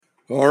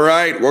All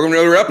right, welcome to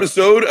another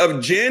episode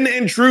of Gin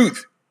and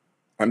Truth.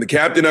 I'm the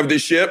captain of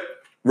this ship,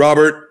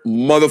 Robert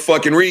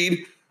motherfucking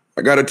Reed.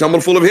 I got a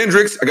tumbler full of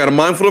Hendrix. I got a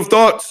mind full of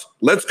thoughts.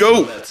 Let's go.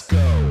 Let's go.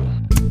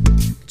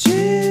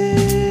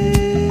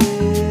 Gin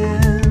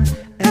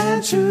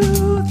and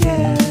Truth,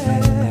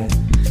 yeah.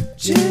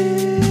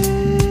 Gin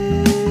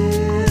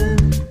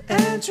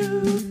and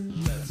Truth.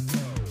 Let's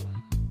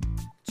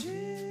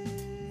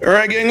go. All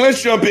right, gang,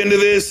 let's jump into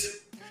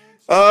this.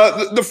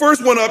 The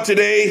first one up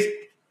today,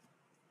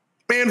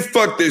 man,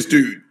 fuck this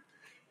dude.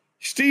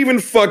 Steven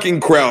fucking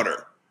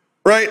Crowder,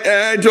 right?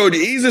 I told you,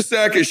 he's a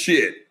sack of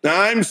shit.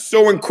 I'm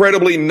so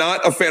incredibly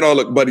not a fan. Oh,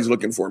 look, buddy's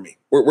looking for me.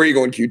 Where are you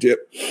going,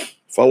 Q-Tip?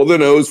 Follow the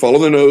nose, follow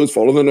the nose,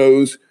 follow the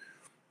nose.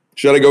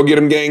 Should I go get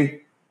him, gang?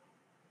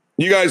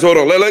 You guys, hold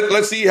on.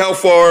 Let's see how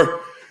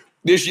far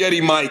this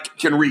Yeti mic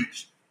can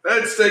reach.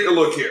 Let's take a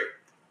look here.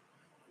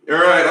 All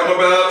right, I'm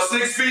about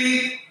 6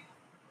 feet,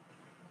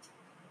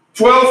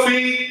 12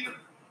 feet.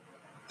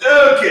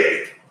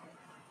 Okay.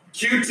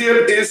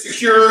 Q-Tip is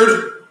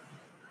secured.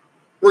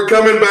 We're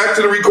coming back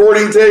to the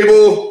recording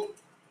table.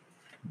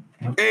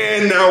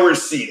 And now we're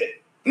seated.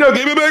 No,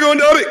 give it back on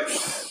topic.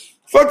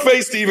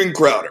 Fuckface Steven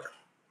Crowder.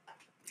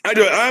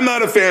 I'm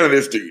not a fan of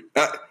this dude.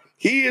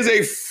 He is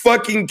a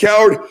fucking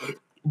coward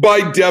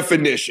by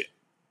definition.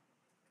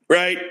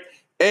 Right?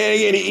 And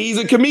again, he's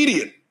a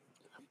comedian.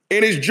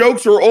 And his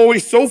jokes are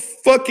always so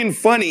fucking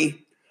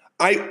funny,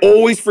 I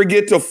always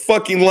forget to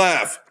fucking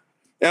laugh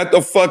at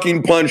the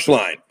fucking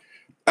punchline.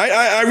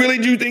 I really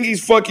do think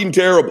he's fucking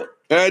terrible.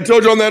 And I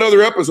told you on that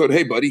other episode,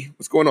 hey, buddy,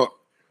 what's going on? All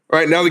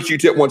right, now the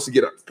Q-Tip wants to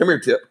get up. Come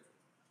here, Tip.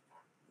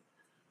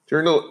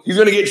 He's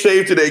going to get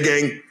shaved today,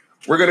 gang.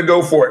 We're going to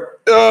go for it.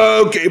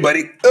 Okay,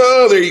 buddy.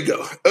 Oh, there you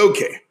go.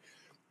 Okay.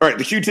 All right,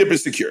 the Q-Tip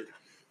is secured.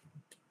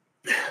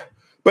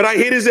 But I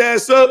hit his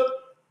ass up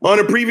on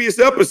a previous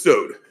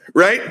episode,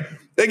 right?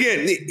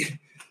 Again,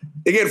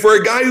 for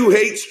a guy who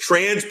hates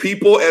trans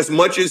people as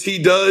much as he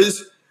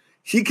does,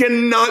 he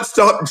cannot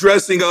stop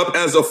dressing up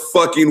as a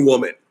fucking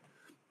woman,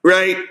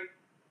 right?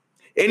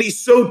 And he's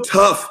so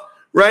tough,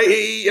 right?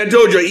 I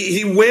told you,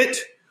 he went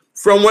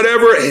from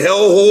whatever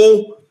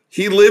hellhole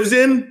he lives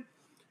in,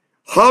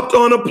 hopped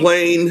on a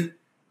plane,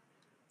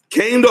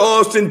 came to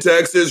Austin,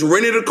 Texas,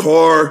 rented a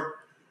car,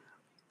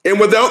 and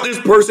without this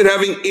person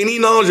having any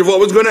knowledge of what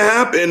was going to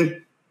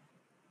happen,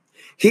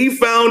 he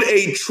found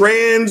a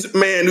trans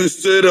man who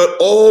stood an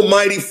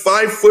almighty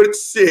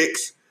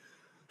 5'6",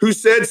 who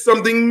said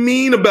something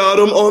mean about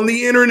him on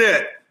the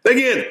internet.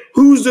 Again,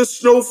 who's the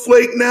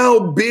snowflake now,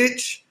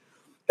 bitch?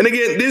 And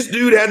again, this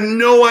dude had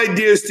no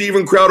idea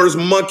Steven Crowder's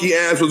monkey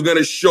ass was going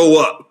to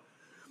show up.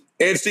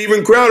 And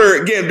Steven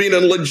Crowder, again, being a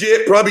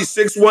legit, probably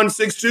 6'1",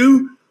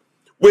 6'2",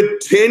 with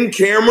 10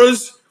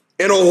 cameras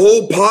and a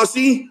whole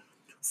posse,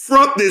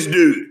 front this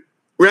dude,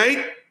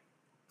 right?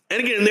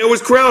 And again, there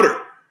was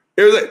Crowder.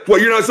 They was like, well,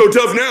 you're not so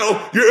tough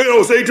now.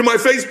 You're say it to my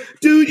face.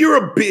 Dude,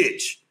 you're a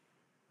bitch.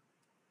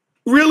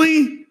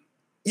 Really?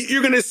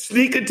 You're going to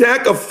sneak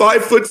attack a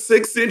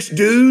 5'6"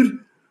 dude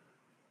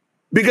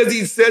because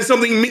he said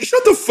something mean?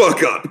 Shut the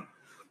fuck up,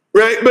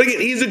 right? But again,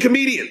 he's a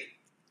comedian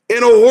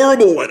and a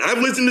horrible one. I've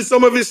listened to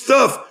some of his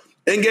stuff,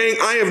 and gang,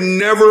 I have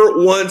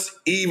never once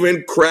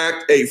even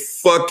cracked a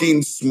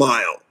fucking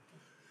smile.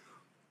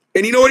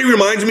 And you know what he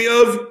reminds me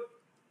of?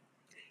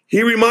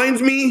 He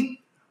reminds me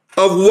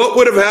of what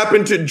would have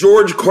happened to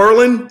George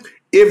Carlin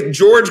if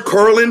George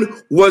Carlin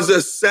was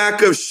a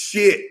sack of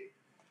shit.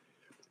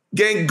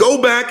 Gang, go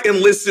back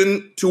and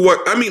listen to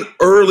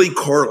early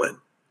Carlin.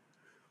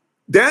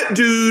 That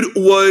dude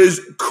was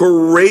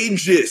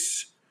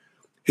courageous.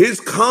 His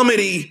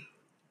comedy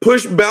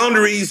pushed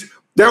boundaries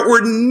that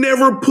were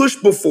never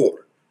pushed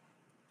before.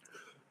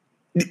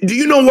 Do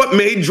you know what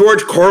made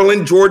George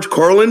Carlin George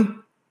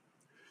Carlin?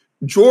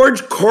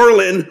 George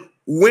Carlin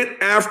went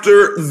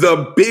after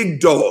the big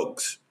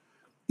dogs.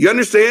 You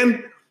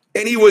understand?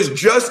 And he was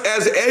just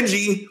as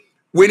edgy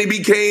when he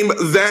became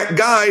that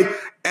guy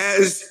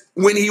as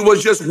when he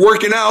was just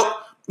working out,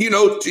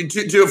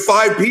 to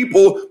 5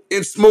 people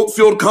in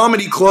smoke-filled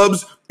comedy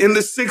clubs in the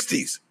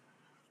 60s,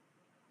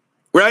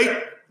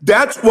 right?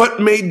 That's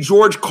what made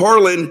George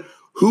Carlin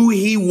who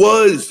he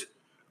was.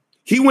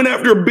 He went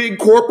after big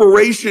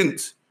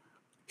corporations.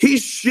 He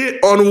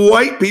shit on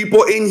white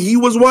people, and he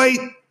was white.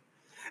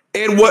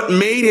 And what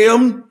made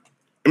him,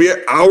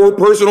 our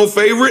personal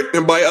favorite,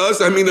 and by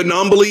us, I mean the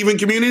non-believing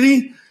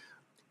community,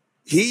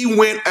 he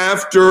went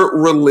after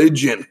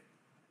religion.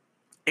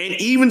 And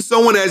even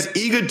someone as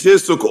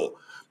egotistical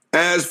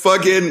as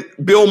fucking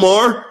Bill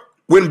Maher,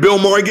 when Bill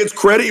Maher gets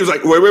credit, he was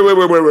like,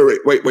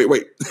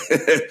 wait.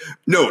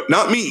 No,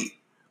 not me.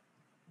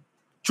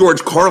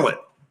 George Carlin.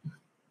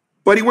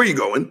 Buddy, where you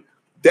going?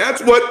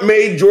 That's what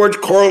made George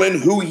Carlin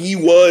who he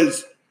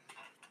was.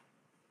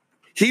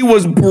 He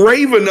was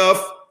brave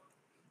enough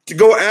to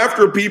go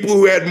after people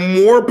who had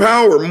more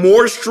power,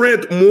 more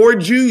strength, more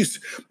juice.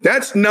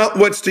 That's not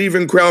what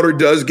Steven Crowder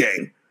does,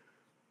 gang.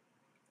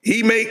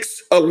 He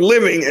makes a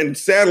living, and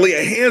sadly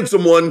a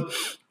handsome one,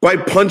 by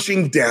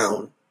punching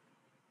down,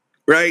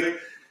 right?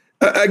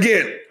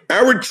 Again,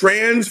 our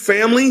trans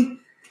family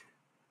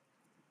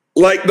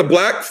like the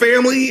black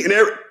family, and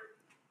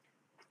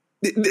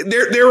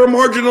they're a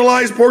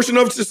marginalized portion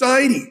of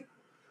society.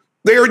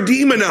 They are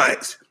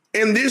demonized.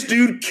 And this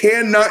dude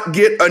cannot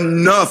get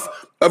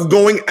enough of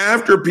going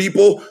after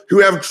people who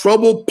have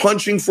trouble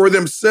punching for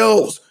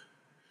themselves.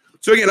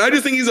 So again, I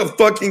just think he's a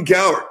fucking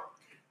coward.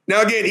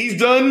 Now again, he's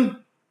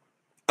done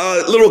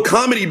a little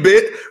comedy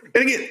bit.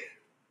 And again,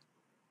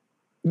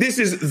 this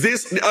is a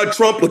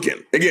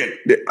Trumplican. Again,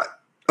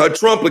 a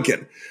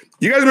Trumplican.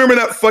 You guys remember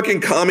that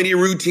fucking comedy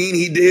routine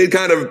he did,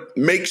 kind of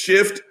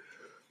makeshift,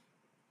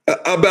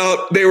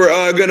 about they were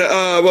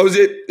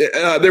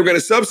they were gonna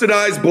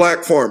subsidize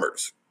black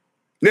farmers.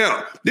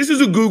 Now, this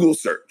is a Google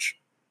search.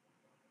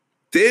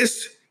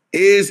 This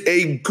is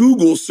a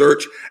Google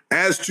search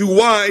as to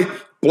why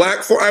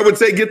I would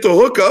say get the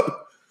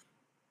hookup,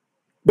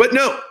 but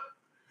no.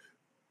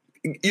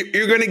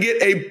 You're going to get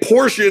a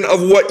portion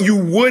of what you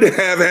would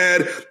have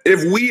had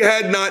if we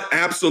had not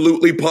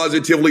absolutely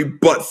positively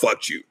butt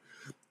fucked you,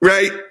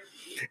 right?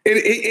 And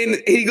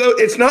he goes,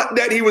 it's not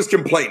that he was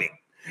complaining.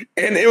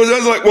 And I was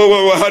like,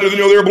 well, how do they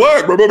know they're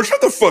black? Bro, shut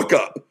the fuck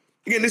up.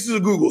 Again, this is a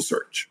Google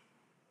search.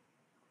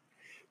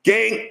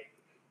 Gang,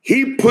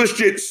 he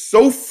pushed it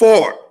so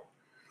far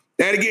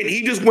that, again,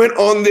 he just went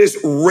on this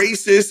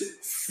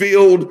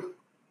racist-filled,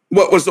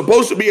 what was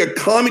supposed to be a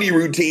comedy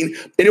routine,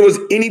 and it was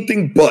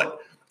anything but.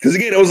 Because,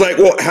 again, it was like,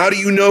 well, how do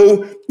you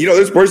know,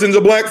 this person's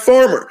a black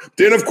farmer?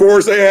 Then, of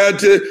course, they had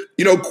to,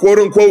 quote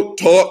unquote,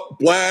 talk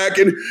black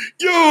and,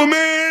 yo,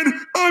 man,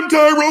 I'm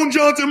Tyrone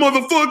Johnson,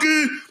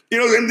 motherfucker.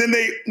 And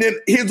then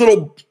his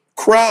little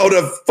crowd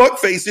of fuck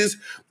faces,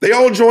 they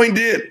all joined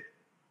in,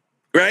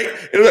 right?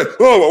 And it was like,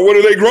 oh, well, what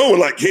are they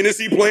growing? Like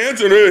Hennessy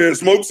plants and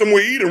smoke some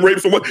weed and rape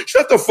someone?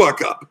 Shut the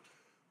fuck up.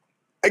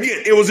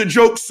 Again, it was a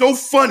joke so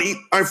funny,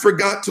 I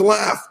forgot to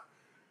laugh.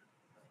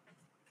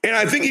 And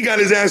I think he got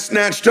his ass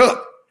snatched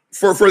up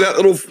for that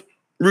little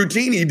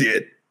routine he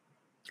did.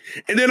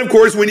 And then, of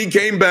course, when he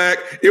came back,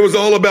 it was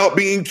all about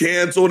being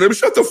canceled. It was,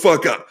 shut the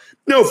fuck up.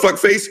 No,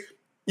 fuckface,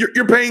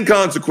 you're paying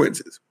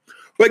consequences.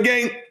 But,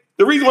 gang,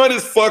 the reason why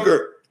this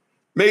fucker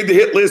made the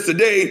hit list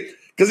today,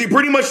 because he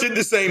pretty much did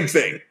the same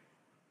thing,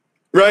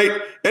 right?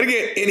 And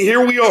again, and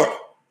here we are.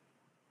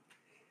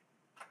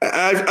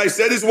 I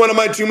said this in one of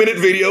my 2-minute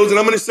videos, and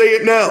I'm going to say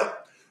it now.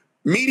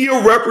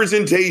 Media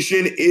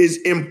representation is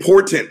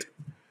important.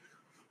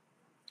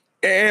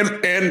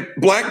 And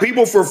black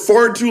people for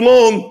far too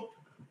long,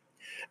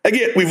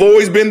 again, we've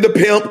always been the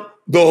pimp,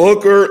 the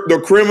hooker, the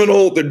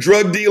criminal, the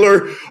drug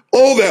dealer,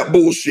 all that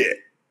bullshit,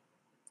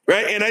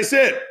 right? And I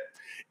said,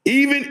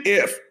 even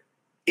if,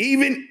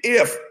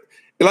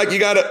 like I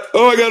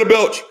gotta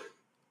belch.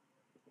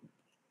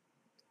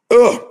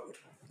 Oh,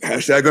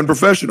 hashtag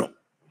unprofessional.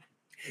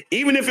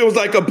 Even if it was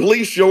like a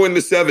police show in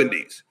the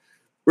 70s,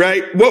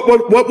 right?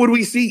 What would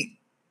we see?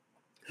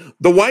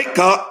 The white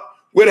cop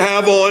would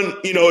have on,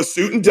 a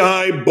suit and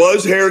tie,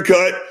 buzz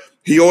haircut.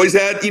 He always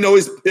had,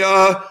 his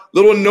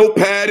little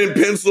notepad and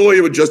pencil.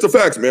 It was just the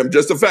facts, man,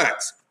 just the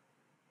facts.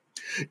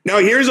 Now,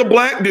 here's a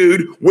black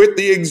dude with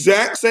the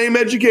exact same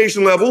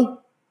education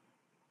level,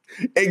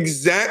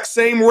 exact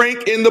same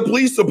rank in the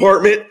police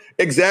department,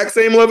 exact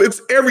same level.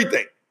 It's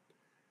everything.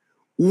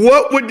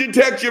 What would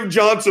Detective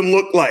Johnson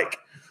look like?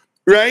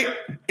 Right?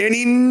 An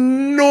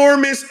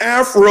enormous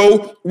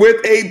afro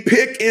with a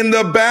pick in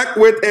the back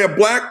with a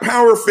black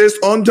power fist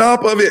on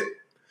top of it.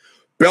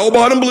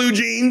 Bell-bottom blue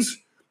jeans,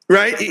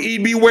 right?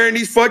 He'd be wearing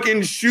these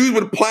fucking shoes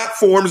with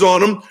platforms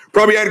on them.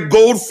 Probably had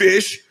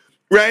goldfish,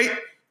 right?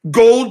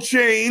 Gold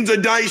chains, a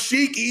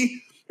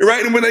daishiki,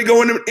 right? And when they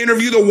go in to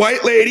interview the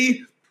white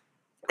lady,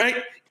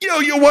 right? Yo,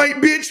 you white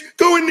bitch,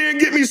 go in there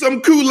and get me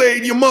some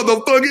Kool-Aid, you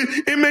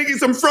motherfucker, and make it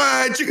some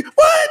fried chicken.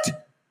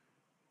 What?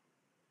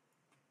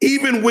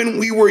 Even when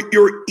we were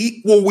your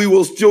equal, we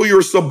were still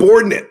your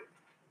subordinate.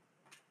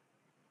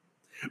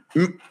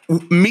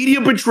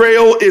 Media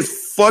betrayal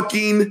is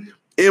fucking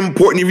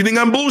important. If you think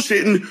I'm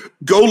bullshitting,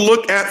 go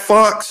look at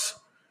Fox.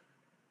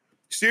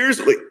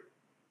 Seriously.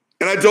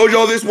 And I told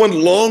y'all this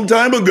one long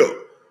time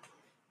ago.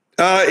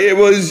 It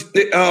was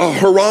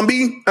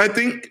Harambe, I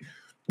think,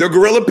 the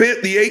gorilla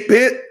pit, the 8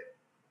 pit.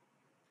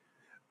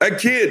 A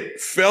kid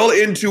fell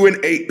into an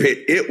 8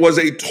 pit. It was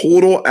a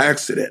total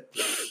accident.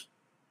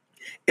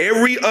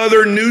 Every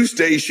other news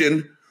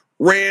station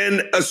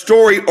ran a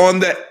story on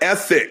the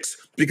ethics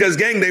because,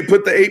 gang, they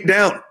put the ape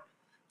down.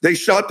 They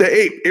shot the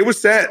ape. It was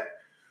sad.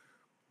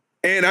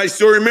 And I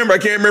still remember, I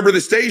can't remember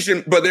the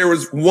station, but there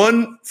was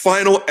one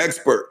final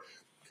expert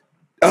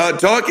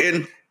talking,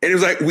 and it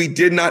was like, we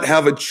did not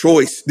have a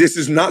choice. This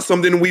is not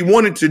something we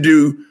wanted to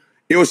do.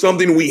 It was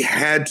something we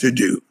had to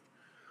do.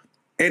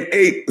 An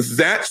ape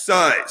that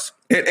size,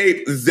 an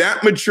ape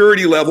that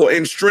maturity level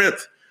and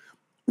strength,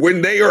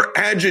 when they are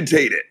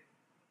agitated,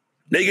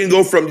 they can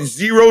go from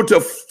 0 to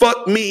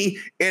fuck me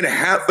in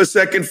half a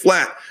second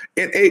flat.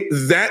 An ape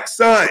that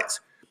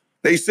size,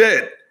 they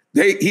said,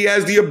 he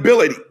has the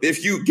ability.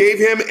 If you gave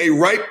him a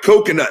ripe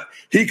coconut,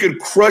 he could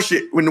crush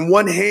it in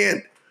one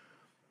hand.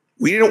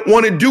 We didn't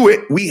want to do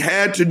it. We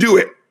had to do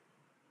it.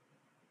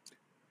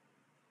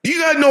 Do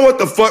you guys know what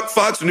the fuck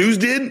Fox News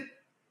did?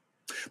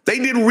 They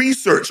did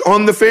research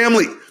on the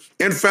family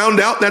and found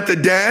out that the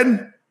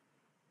dad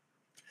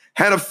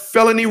had a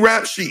felony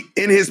rap sheet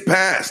in his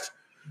past.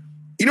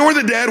 You know where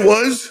the dad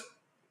was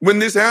when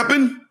this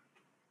happened?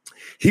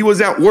 He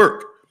was at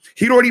work.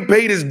 He'd already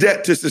paid his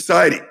debt to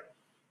society.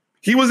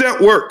 He was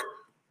at work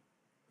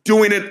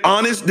doing an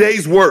honest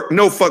day's work.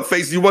 No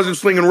fuckface, he wasn't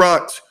slinging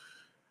rocks.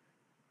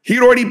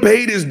 He'd already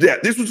paid his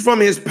debt. This was from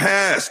his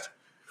past.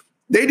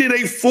 They did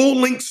a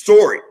full-length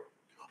story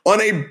on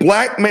a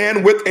black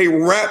man with a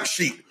rap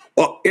sheet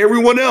while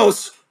everyone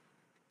else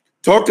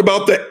talked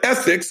about the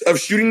ethics of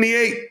shooting the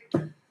 8.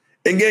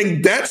 And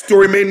gang, that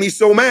story made me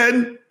so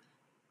mad.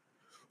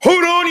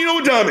 Hold on, you know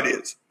what time it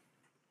is.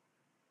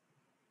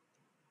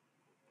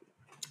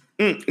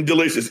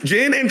 Delicious.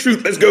 Gin and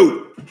truth, let's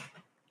go.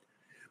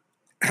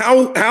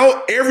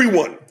 How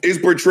everyone is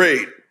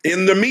portrayed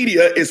in the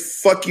media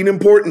is fucking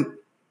important.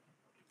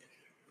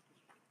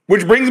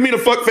 Which brings me to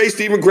fuckface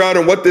Steven Crowder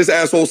and what this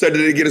asshole said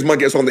today to get his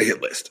monkey ass on the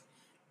hit list.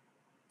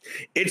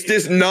 It's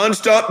this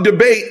nonstop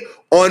debate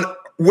on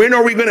when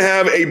are we going to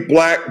have a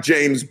black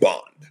James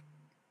Bond,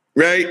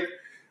 right?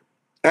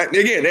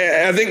 Again,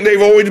 I think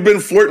they've always been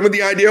flirting with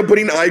the idea of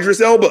putting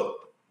Idris Elba.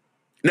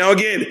 Now,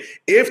 again,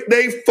 if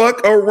they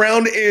fuck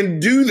around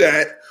and do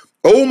that,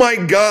 oh my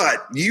God,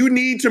 you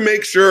need to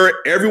make sure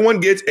everyone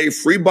gets a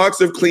free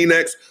box of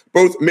Kleenex,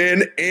 both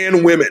men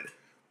and women.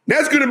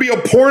 That's going to be a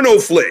porno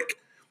flick.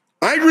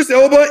 Idris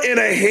Elba in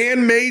a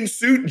handmade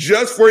suit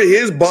just for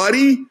his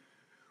body?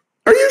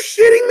 Are you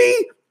shitting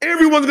me?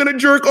 Everyone's going to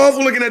jerk off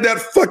looking at that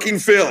fucking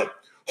film.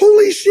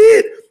 Holy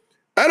shit.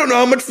 I don't know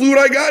how much fluid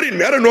I got in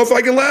me. I don't know if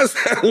I can last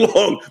that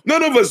long.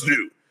 None of us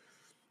do.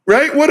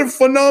 Right? What a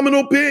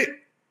phenomenal pick.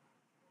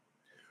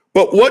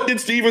 But what did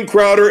Steven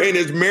Crowder and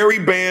his merry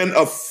band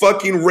of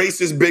fucking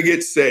racist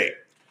bigots say?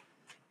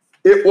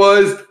 It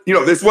was,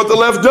 this is what the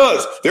left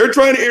does. They're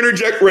trying to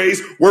interject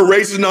race where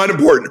race is not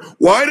important.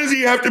 Why does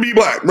he have to be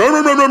black? No.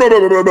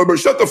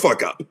 Shut the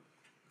fuck up.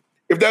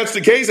 If that's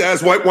the case,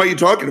 ask why are you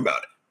talking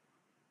about it?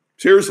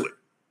 Seriously.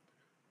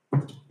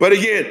 But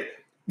again,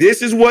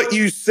 this is what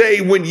you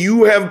say when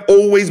you have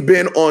always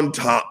been on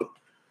top,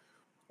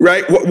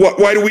 right?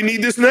 Why do we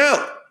need this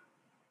now?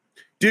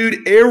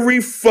 Dude,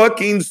 every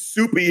fucking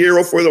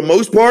superhero, for the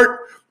most part,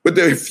 with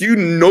a few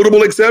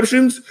notable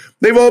exceptions,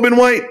 they've all been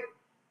white.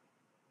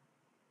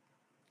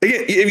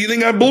 Again, if you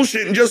think I'm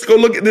bullshitting, just go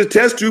look at this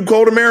test tube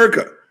called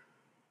America,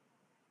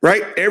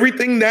 right?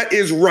 Everything that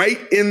is right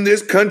in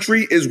this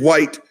country is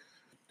white.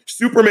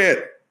 Superman,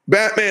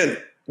 Batman,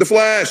 The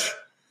Flash,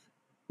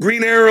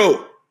 Green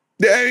Arrow.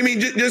 I mean,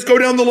 just go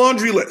down the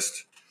laundry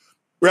list,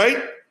 right?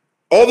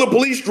 All the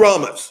police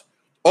dramas,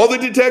 all the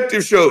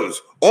detective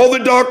shows, all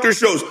the doctor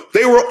shows,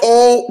 they were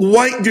all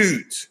white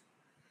dudes.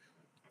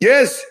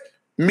 Yes,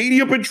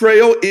 media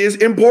portrayal is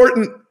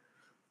important.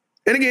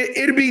 And again,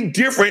 it'd be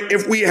different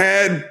if we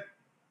had,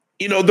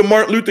 the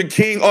Martin Luther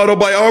King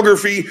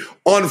autobiography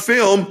on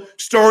film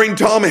starring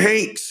Tom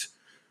Hanks,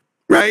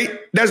 right?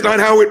 That's not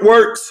how it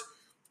works.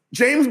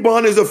 James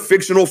Bond is a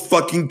fictional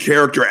fucking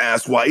character,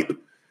 asswipe,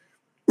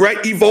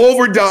 right? Evolve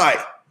or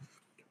die.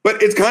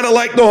 But it's kind of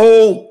like the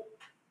whole,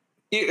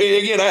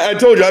 again, I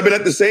told you, I've been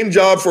at the same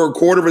job for a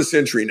quarter of a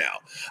century now.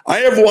 I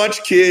have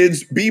watched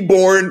kids be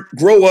born,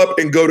 grow up,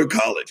 and go to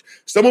college.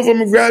 Some of them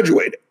have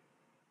graduated.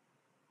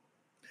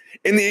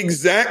 And the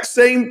exact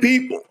same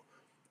people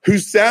who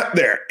sat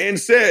there and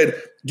said,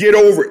 get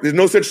over it. There's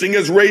no such thing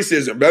as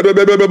racism. Blah, blah,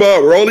 blah, blah, blah, blah.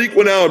 We're all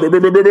equal now. Blah, blah,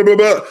 blah, blah, blah,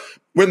 blah.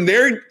 When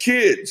their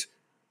kids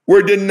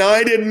were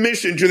denied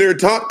admission to their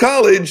top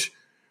college,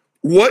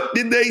 what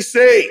did they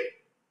say?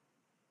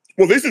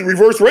 Well, this is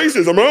reverse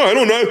racism. Oh, I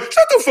don't know.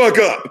 Shut the fuck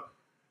up.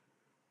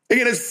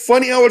 Again, it's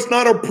funny how it's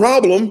not a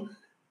problem.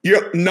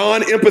 You're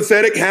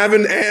non-empathetic,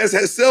 having ass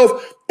has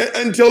self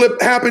until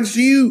it happens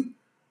to you.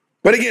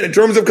 But again, in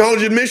terms of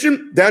college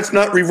admission, that's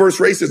not reverse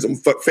racism,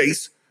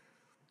 fuckface.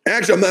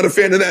 Actually, I'm not a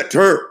fan of that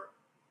term.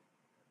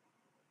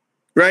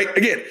 Right?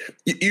 Again,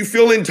 you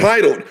feel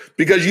entitled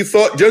because you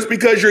thought just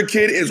because your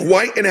kid is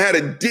white and had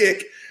a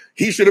dick,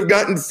 he should have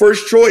gotten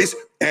first choice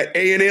at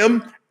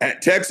A&M,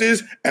 at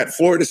Texas, at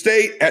Florida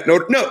State, at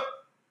Notre Dame.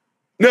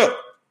 No.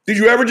 Did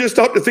you ever just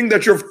stop to think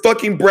that your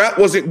fucking brat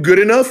wasn't good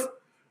enough?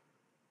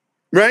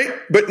 Right?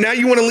 But now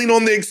you want to lean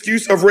on the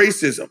excuse of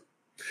racism.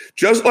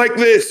 Just like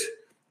this.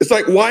 It's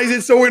like, why is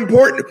it so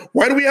important?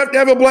 Why do we have to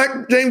have a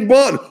black James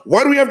Bond?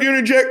 Why do we have to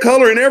interject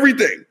color and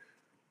everything?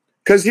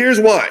 Because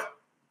here's why.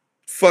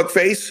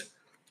 Fuckface.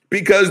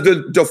 Because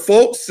the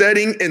default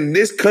setting in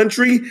this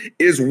country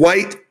is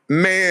white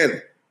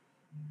man.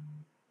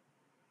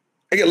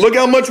 Again, look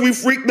how much we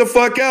freaked the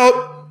fuck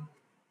out.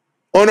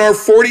 On our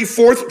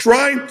 44th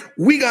try,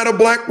 we got a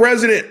black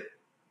president.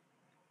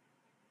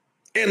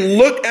 And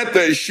look at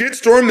the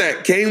shitstorm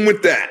that came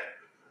with that.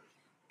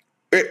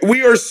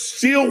 We are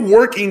still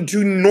working to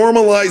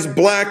normalize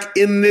black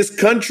in this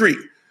country,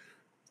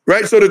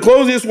 right? So to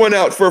close this one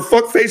out, for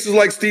fuckfaces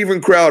like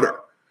Steven Crowder,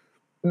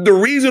 the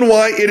reason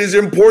why it is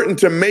important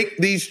to make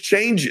these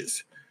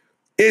changes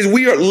is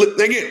we are,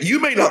 again, you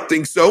may not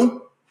think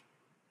so,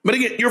 But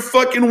again, you're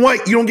fucking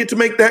white. You don't get to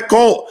make that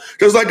call.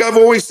 Because like I've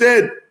always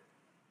said,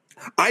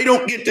 I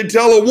don't get to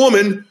tell a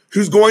woman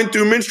who's going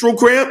through menstrual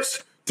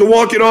cramps to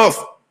walk it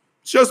off.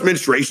 It's just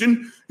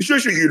menstruation. It's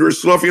just your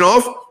uterus sloughing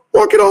off.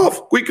 Walk it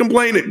off. Quit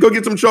complaining. Go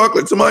get some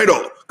chocolate, some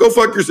Idol. Go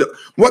fuck yourself.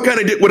 What kind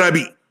of dick would I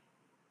be?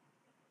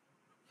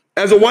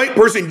 As a white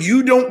person,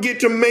 you don't get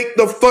to make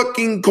the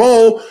fucking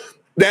call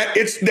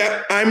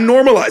that I'm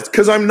normalized,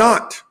 because I'm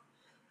not.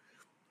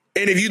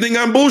 And if you think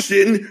I'm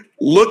bullshitting,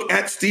 look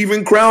at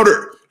Steven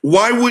Crowder.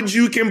 Why would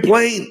you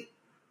complain?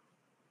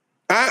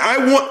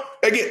 I've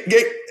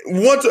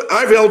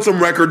held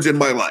some records in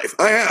my life.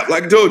 I have,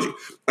 like I told you.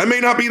 I may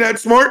not be that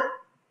smart,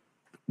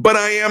 but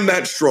I am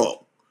that strong.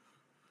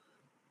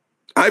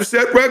 I've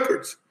set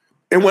records.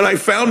 And when I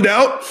found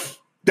out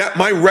that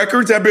my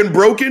records have been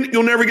broken,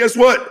 you'll never guess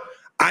what?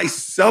 I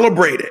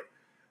celebrate it.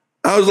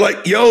 I was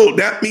like, yo,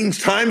 that means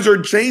times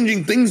are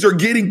changing. Things are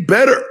getting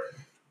better.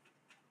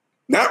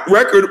 That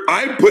record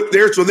I put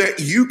there so that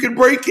you can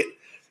break it.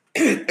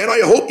 And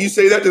I hope you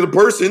say that to the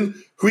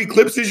person who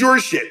eclipses your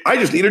shit. I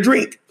just need a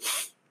drink.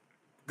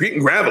 Green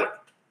and gravel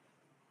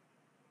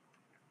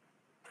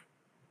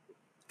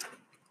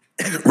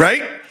it.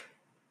 Right?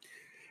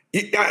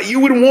 You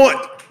would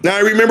want. Now,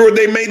 I remember when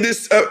they made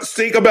this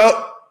stink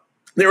about,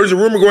 there was a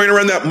rumor going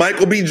around that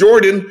Michael B.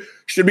 Jordan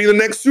should be the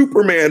next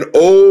Superman.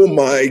 Oh,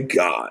 my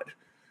God.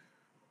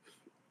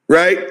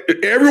 Right?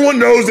 Everyone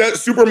knows that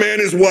Superman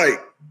is white.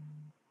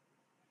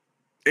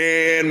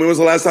 And when was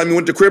the last time you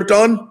went to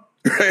Krypton?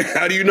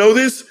 How do you know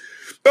this?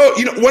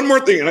 Oh, one more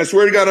thing, and I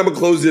swear to God, I'm going to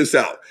close this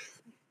out.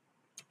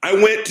 I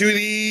went to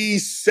the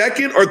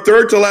second or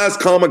third to last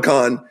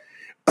Comic-Con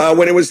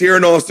when it was here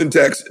in Austin,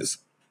 Texas.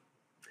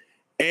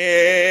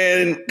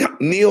 And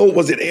Neil,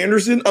 was it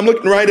Anderson? I'm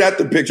looking right at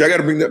the picture. I got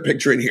to bring that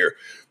picture in here.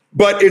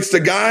 But it's the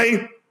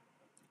guy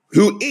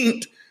who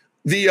inked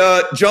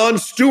the John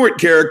Stewart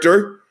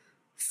character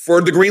for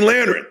the Green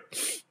Lantern,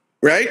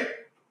 right?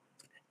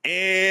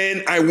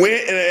 And I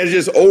went and I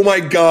just, oh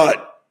my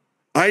God,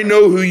 I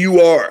know who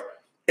you are.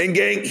 And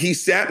gang, he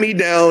sat me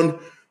down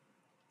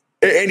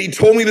and he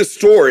told me the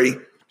story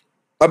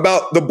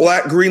about the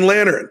Black Green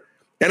Lantern.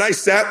 And I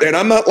sat there, and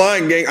I'm not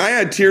lying, gang. I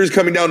had tears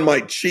coming down my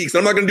cheeks.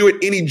 I'm not going to do it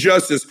any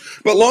justice.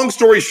 But long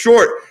story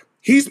short,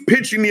 he's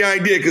pitching the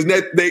idea because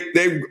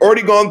they've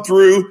already gone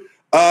through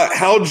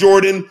Hal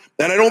Jordan,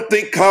 and I don't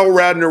think Kyle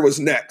Radner was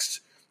next.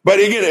 But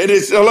again,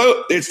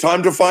 it's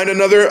time to find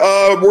another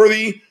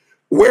worthy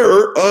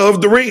wearer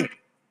of the ring.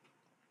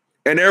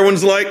 And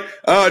everyone's like,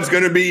 oh, it's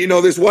going to be,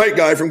 this white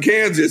guy from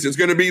Kansas. It's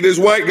going to be this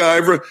white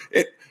guy from,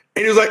 and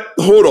he was like,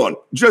 hold on,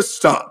 just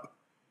stop.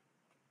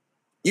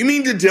 You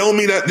mean to tell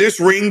me that this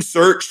ring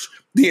searched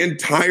the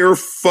entire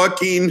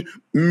fucking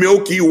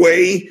Milky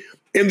Way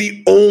and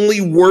the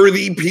only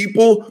worthy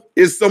people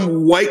is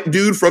some white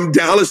dude from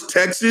Dallas,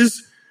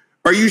 Texas?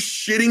 Are you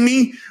shitting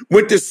me?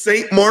 Went to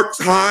St. Mark's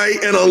High,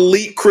 an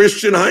elite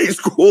Christian high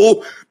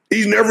school.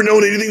 He's never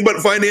known anything but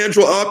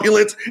financial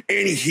opulence,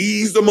 and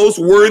he's the most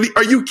worthy.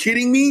 Are you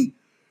kidding me?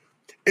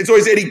 And so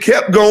he said he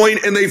kept going,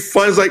 and they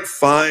was like,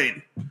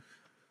 fine.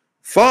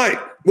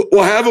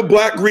 We'll have a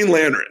Black Green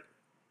Lantern.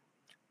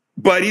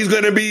 But he's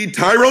going to be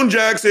Tyrone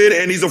Jackson,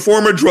 and he's a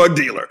former drug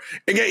dealer.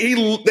 Again,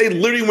 they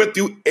literally went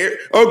through.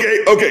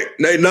 Okay,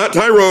 not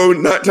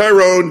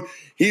Tyrone.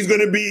 He's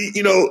going to be,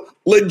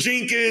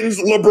 Jenkins,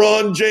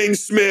 LeBron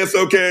James Smith.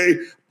 Okay,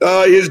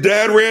 his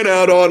dad ran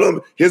out on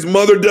him. His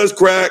mother does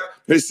crack.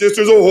 His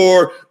sister's a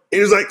whore.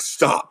 And he's like,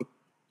 stop.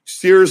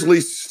 Seriously,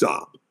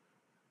 stop.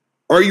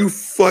 Are you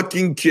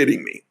fucking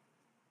kidding me?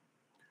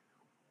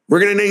 We're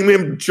going to name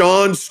him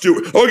John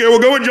Stewart. Okay, we'll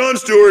go with John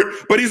Stewart,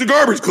 but he's a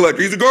garbage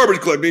collector.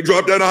 He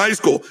dropped out of high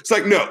school. It's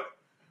like, no,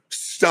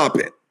 stop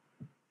it.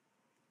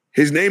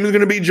 His name is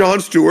going to be John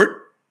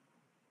Stewart.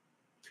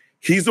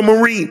 He's a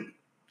Marine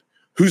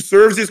who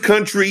serves his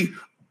country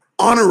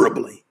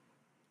honorably.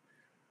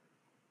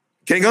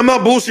 King, I'm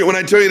not bullshit when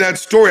I tell you that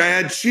story. I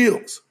had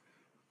chills.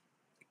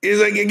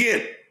 It's like,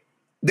 again,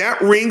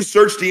 that ring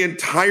searched the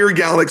entire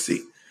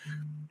galaxy.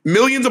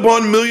 Millions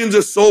upon millions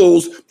of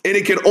souls, and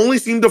it can only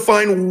seem to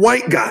find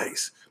white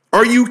guys.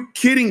 Are you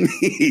kidding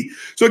me?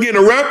 So again,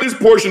 to wrap this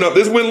portion up,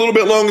 this went a little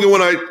bit longer than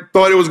what I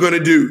thought it was going to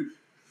do.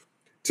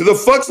 To the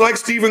fucks like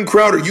Steven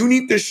Crowder, you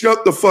need to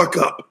shut the fuck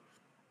up.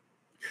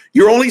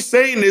 You're only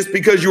saying this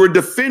because you are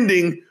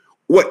defending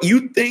what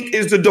you think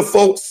is the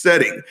default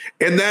setting,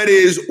 and that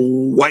is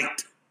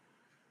white.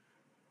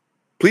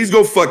 Please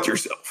go fuck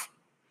yourself.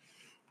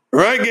 All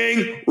right,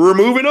 gang, we're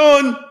moving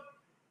on.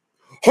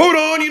 Hold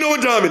on, you know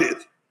what time it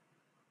is.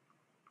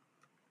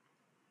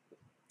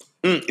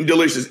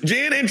 Delicious.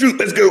 Jan and Truth,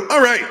 let's go.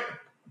 All right.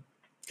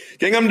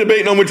 Gang, I'm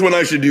debating on which one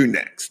I should do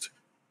next.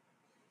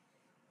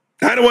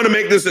 I don't want to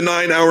make this a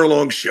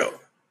 9-hour-long show.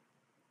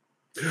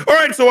 All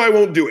right, so I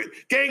won't do it.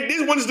 Gang,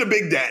 this one's the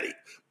big daddy.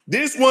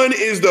 This one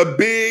is the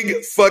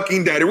big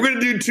fucking daddy. We're going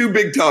to do 2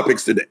 big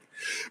topics today.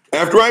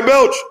 After I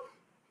belch,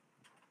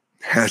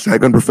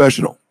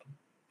 #unprofessional.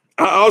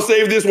 I'll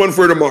save this one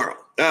for tomorrow.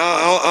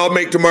 I'll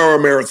make tomorrow a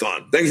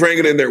marathon. Thanks for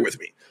hanging in there with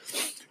me.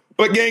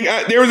 But gang,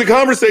 there was a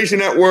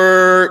conversation at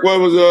work. What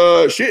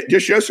was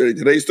just yesterday?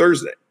 Today's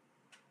Thursday,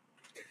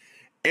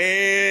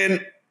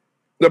 and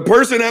the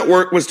person at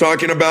work was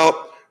talking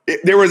about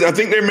there was. I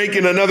think they're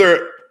making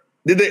another.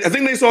 I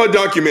think they saw a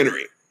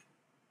documentary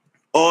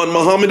on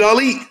Muhammad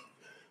Ali.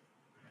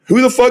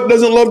 Who the fuck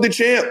doesn't love the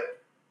champ,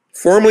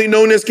 formerly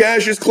known as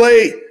Cassius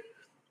Clay?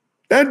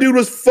 That dude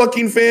was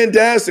fucking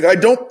fantastic. I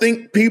don't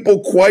think people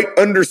quite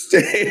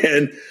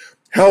understand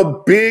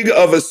how big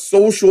of a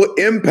social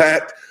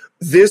impact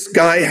this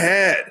guy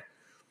had.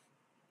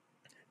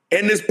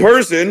 And this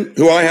person,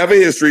 who I have a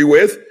history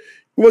with,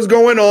 was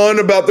going on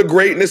about the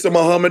greatness of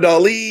Muhammad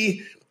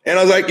Ali. And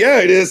I was like, yeah,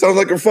 it is. Sounds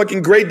like a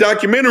fucking great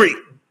documentary.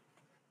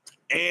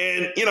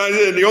 And,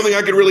 the only thing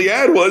I could really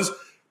add was,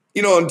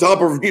 on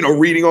top of,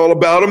 reading all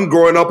about him,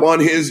 growing up on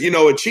his,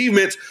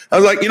 achievements, I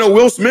was like,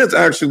 Will Smith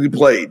actually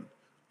played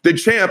the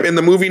champ in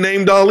the movie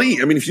named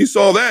Ali. I mean, if you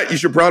saw that, you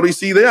should probably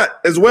see that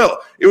as well.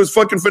 It was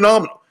fucking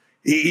phenomenal.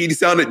 He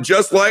sounded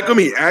just like him.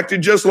 He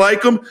acted just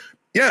like him.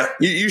 Yeah,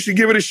 you should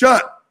give it a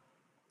shot.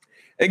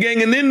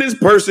 Again, and then this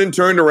person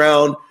turned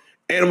around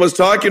and was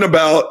talking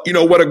about,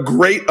 what a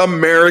great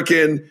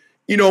American,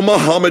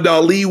 Muhammad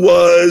Ali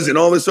was and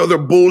all this other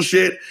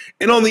bullshit.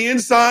 And on the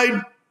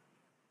inside,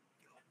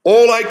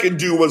 all I could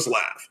do was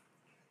laugh.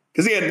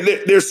 Because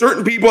again, there's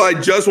certain people I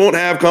just won't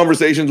have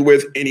conversations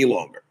with any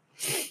longer.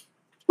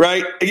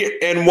 Right?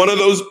 And one of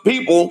those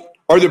people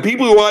are the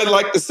people who I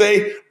like to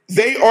say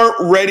they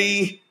aren't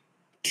ready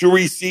to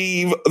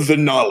receive the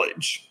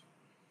knowledge.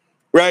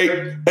 Right?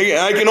 Again,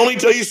 I can only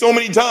tell you so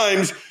many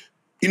times,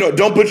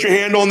 don't put your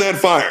hand on that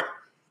fire.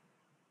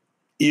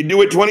 You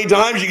do it 20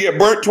 times, you get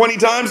burnt 20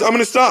 times, I'm going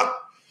to stop.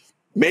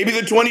 Maybe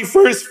the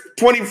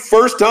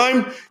 21st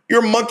time,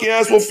 your monkey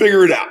ass will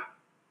figure it out.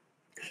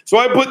 So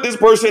I put this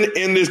person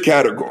in this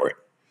category.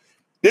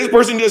 This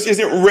person just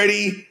isn't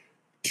ready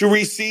to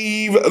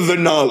receive the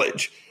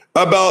knowledge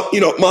about,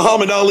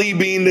 Muhammad Ali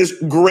being this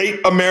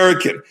great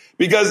American.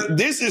 Because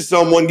this is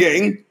someone,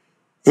 gang,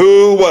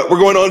 who, we're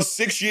going on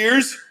 6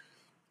 years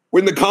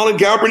when the Colin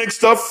Kaepernick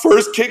stuff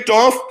first kicked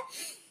off.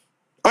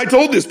 I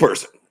told this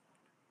person.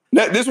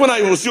 Now, this one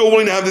I was still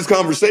willing to have this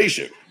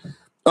conversation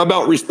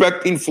about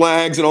respecting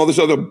flags and all this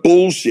other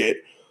bullshit.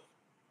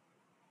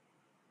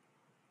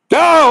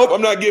 I hope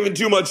I'm not giving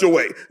too much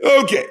away.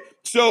 Okay,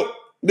 so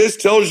this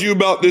tells you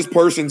about this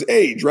person's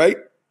age, right?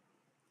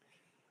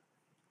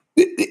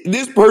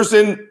 This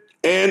person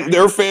and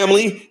their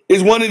family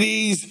is one of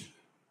these,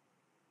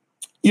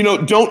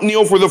 don't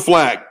kneel for the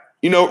flag,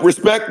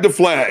 respect the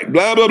flag,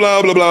 blah, blah,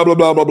 blah, blah, blah, blah,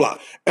 blah, blah, blah.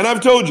 And I've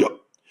told you,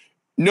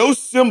 no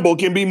symbol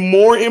can be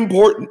more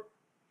important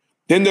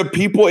than the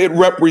people it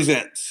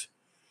represents.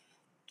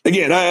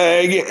 Again,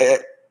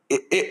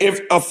 if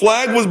a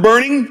flag was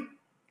burning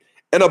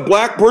and a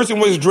black person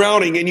was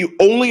drowning and you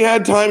only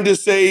had time to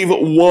save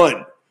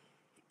one,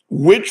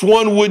 which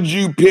one would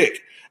you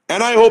pick?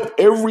 And I hope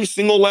every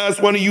single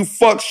last one of you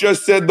fucks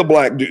just said the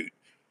black dude.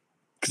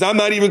 Because I'm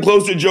not even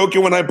close to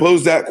joking when I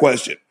pose that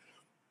question.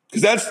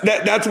 Because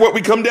that's what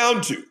we come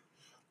down to.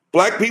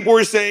 Black people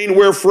are saying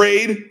we're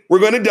afraid we're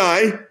going to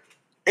die.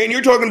 And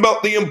you're talking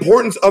about the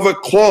importance of a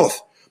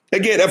cloth.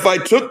 Again, if I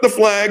took the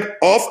flag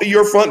off of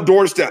your front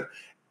doorstep,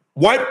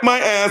 wiped my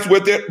ass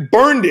with it,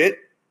 burned it,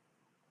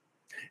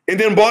 and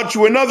then bought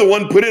you another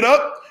one, put it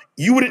up,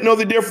 you wouldn't know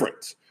the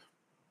difference.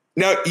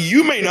 Now,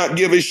 you may not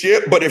give a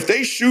shit, but if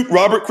they shoot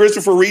Robert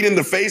Christopher Reed in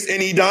the face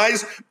and he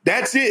dies,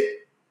 that's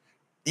it.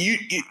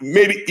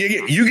 Maybe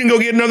you can go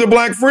get another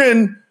black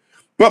friend,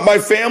 but my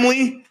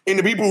family and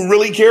the people who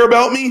really care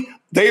about me,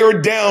 they are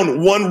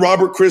down one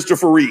Robert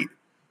Christopher Reed.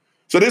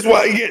 So this is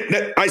why,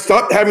 again, I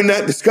stopped having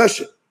that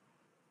discussion.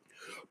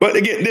 But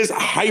again, this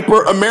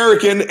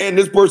hyper-American and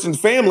this person's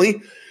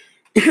family,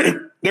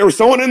 there was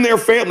someone in their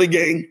family,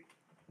 gang,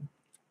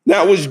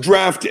 that was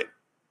drafted.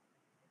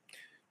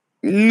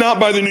 Not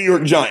by the New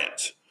York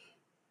Giants,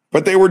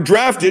 but they were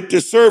drafted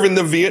to serve in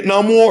the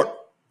Vietnam War.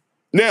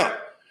 Now,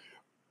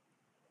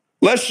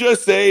 let's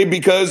just say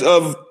because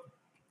of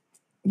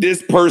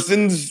this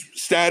person's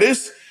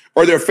status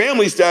or their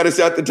family status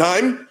at the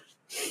time,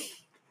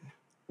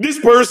 this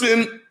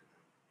person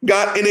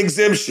got an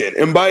exemption.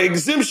 And by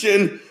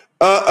exemption,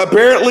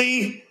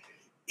 apparently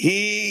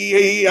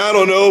he,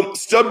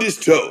 stubbed his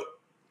toe.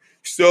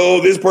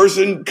 So this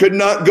person could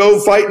not go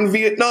fight in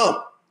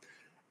Vietnam.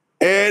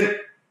 And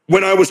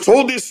when I was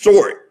told this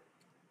story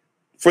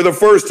for the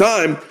first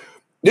time,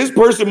 this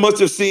person must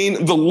have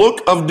seen the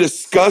look of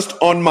disgust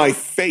on my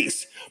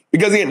face.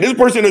 Because again, this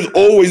person has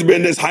always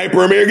been this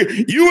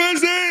hyper-American,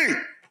 USA!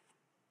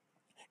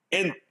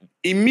 And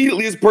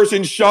immediately this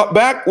person shot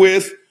back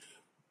with,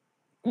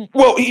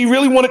 well, he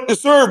really wanted to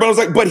serve. But I was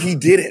like, but he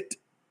didn't.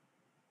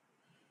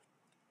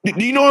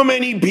 Do you know how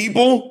many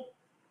people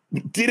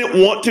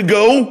didn't want to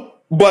go,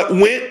 but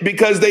went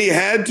because they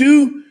had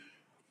to?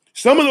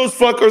 Some of those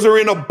fuckers are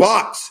in a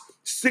box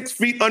 6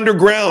 feet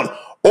underground.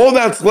 All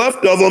that's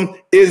left of them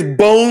is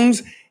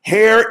bones,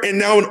 hair, and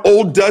now an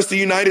old dusty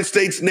United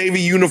States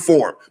Navy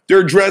uniform.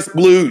 They're dressed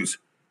blues,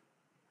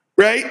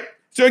 right?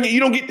 So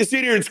you don't get to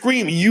sit here and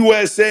scream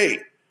USA.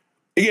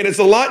 Again, it's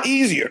a lot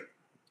easier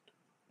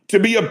to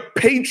be a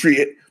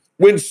patriot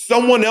when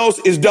someone else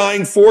is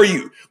dying for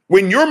you.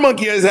 When your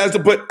monkey ass has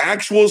to put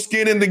actual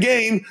skin in the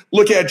game,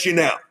 look at you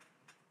now,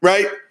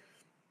 right?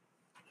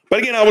 But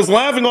again, I was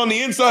laughing on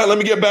the inside. Let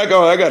me get back.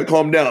 Oh, I got to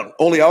calm down.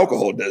 Only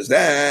alcohol does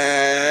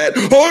that.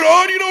 Hold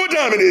on, you know what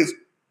time it is.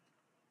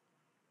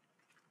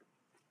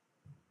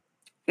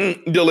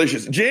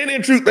 Delicious. Gin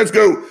and Truth, let's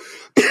go.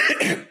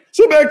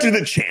 So back to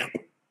the champ.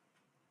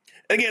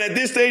 Again, at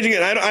this stage,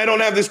 again, I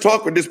don't have this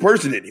talk with this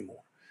person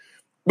anymore.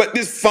 But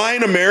this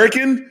fine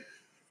American,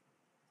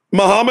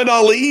 Muhammad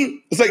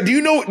Ali, it's like, do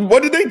you know,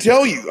 what did they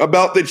tell you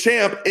about the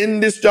champ in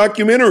this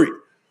documentary?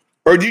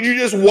 Or did you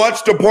just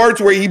watch the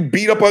parts where he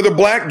beat up other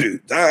black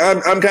dudes?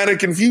 I'm kind of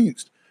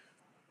confused.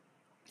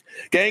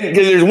 Gang,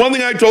 because there's one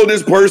thing I told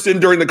this person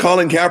during the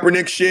Colin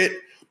Kaepernick shit.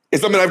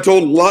 It's something I've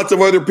told lots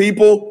of other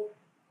people.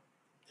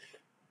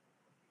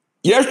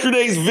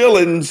 Yesterday's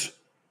villains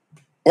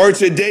are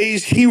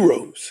today's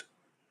heroes.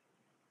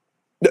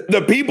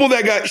 The people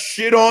that got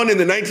shit on in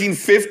the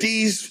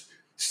 1950s,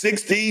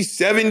 60s,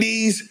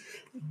 70s,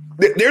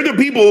 they're the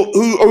people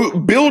who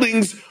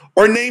buildings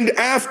are named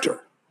after.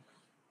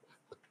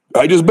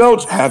 I just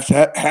belched,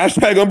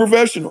 hashtag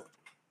unprofessional.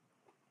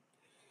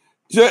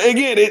 So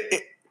again,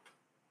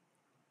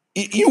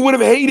 you would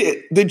have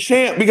hated the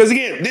champ because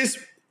again, this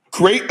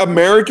great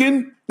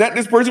American that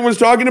this person was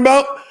talking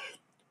about,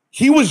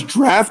 he was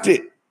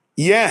drafted.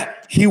 Yeah,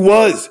 he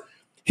was.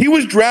 He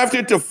was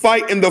drafted to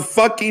fight in the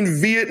fucking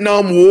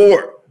Vietnam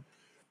War.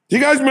 Do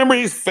you guys remember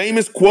his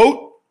famous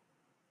quote?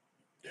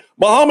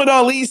 Muhammad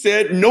Ali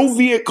said, "No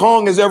Viet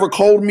Cong has ever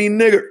called me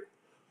nigger."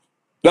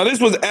 Now, this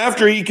was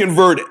after he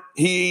converted.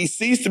 He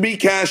ceased to be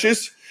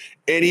Cassius,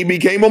 and he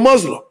became a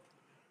Muslim.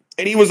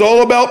 And he was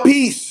all about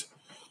peace.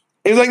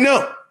 He's like,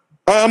 no,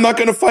 I'm not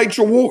going to fight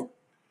your war.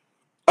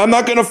 I'm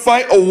not going to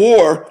fight a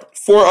war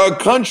for a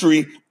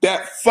country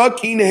that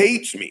fucking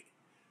hates me.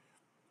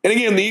 And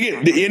again,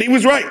 and he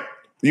was right.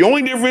 The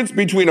only difference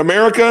between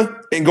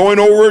America and going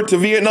over to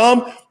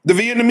Vietnam, the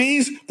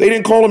Vietnamese, they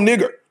didn't call them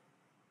nigger.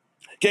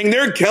 Gang,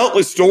 there are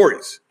countless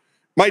stories.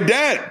 My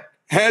dad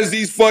has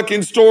these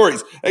fucking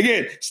stories.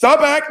 Again, stop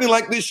acting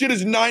like this shit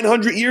is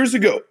 900 years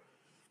ago.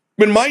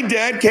 When my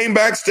dad came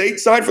back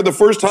stateside for the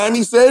first time,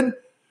 he said,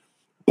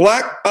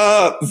 black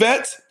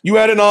vets, you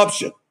had an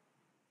option.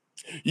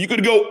 You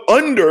could go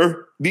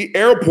under the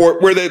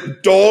airport where the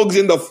dogs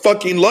and the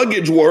fucking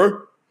luggage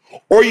were,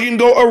 or you can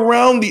go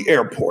around the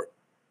airport.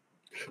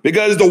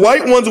 Because the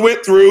white ones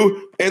went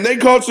through and they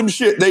caught some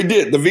shit. They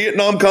did. The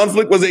Vietnam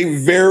conflict was a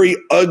very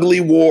ugly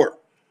war.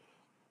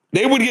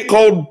 They would get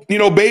called,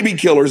 baby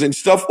killers and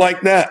stuff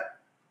like that.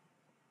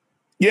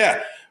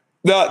 Yeah,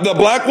 the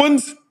black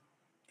ones,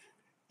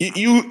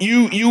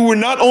 you were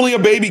not only a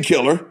baby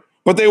killer,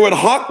 but they would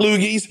hot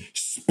loogies,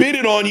 spit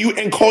it on you,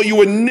 and call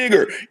you a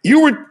nigger.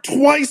 You were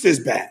twice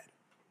as bad,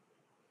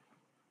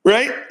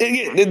 right? And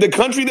again, the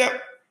country that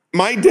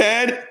my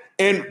dad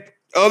and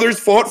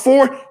others fought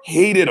for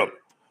hated them,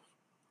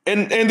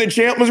 and the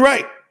champ was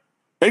right.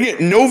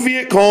 Again, no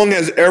Viet Cong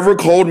has ever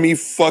called me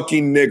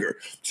fucking nigger.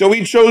 So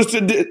he chose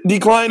to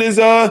decline his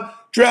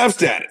draft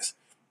status.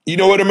 You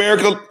know what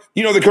America,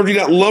 the country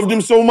that loved him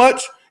so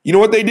much, you know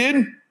what they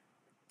did?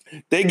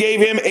 They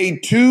gave him a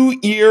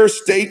 2-year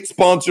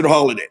state-sponsored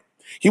holiday.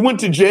 He went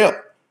to jail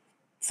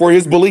for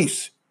his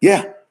beliefs.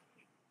 Yeah.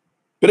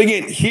 But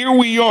again, here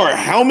we are.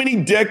 How many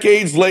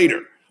decades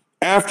later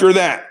after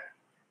that?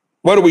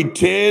 What are we,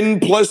 10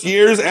 plus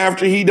years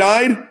after he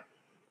died?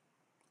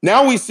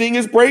 Now we sing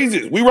his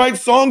praises. We write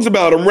songs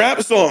about him,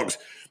 rap songs,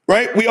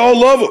 right? We all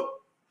love him.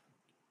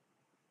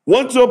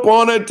 Once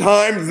upon a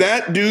time,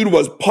 that dude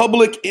was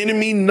public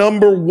enemy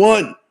number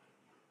one.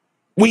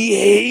 We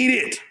hate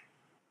it.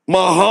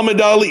 Muhammad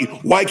Ali.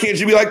 Why can't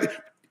you be like,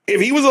 if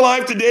he was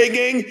alive today,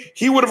 gang,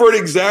 he would have heard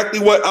exactly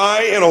what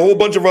I and a whole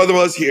bunch of other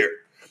us hear.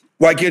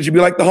 Why can't you be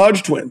like the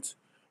Hodge twins?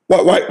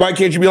 Why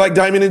can't you be like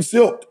Diamond and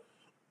Silk?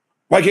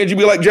 Why can't you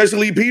be like Jesse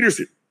Lee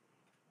Peterson?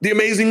 The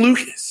Amazing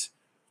Lucas?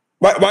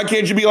 Why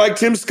can't you be like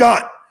Tim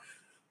Scott,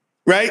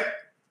 right?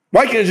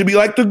 Why can't you be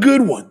like the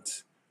good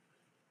ones?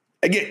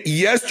 Again,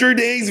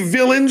 yesterday's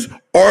villains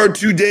are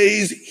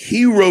today's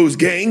heroes,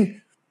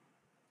 gang.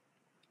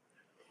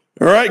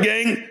 All right,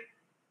 gang.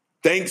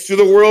 Thanks to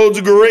the world's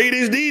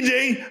greatest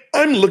DJ,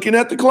 I'm looking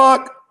at the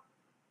clock.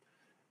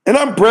 And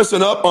I'm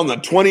pressing up on the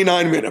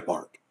 29-minute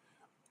mark.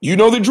 You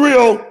know the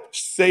drill.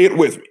 Say it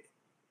with me.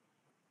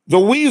 The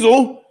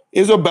weasel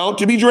is about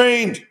to be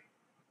drained.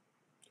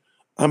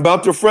 I'm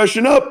about to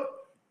freshen up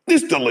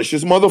this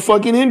delicious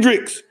motherfucking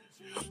Hendrix.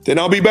 Then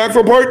I'll be back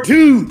for part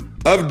 2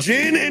 of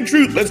Gin and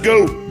Truth. Let's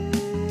go.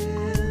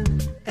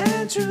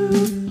 And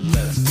Truth.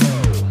 Let's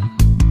go.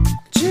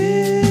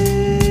 Gin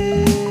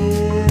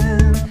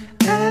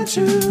and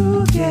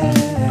Truth,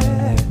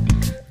 yeah.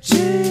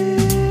 Gin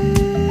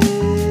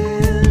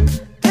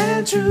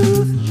and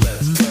Truth.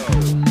 Let's go.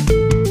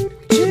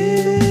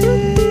 Gin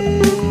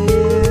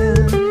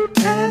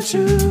and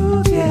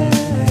Truth,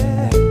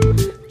 yeah.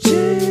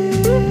 Gin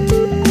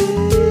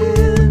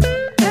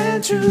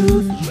and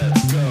Truth.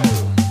 Let's go.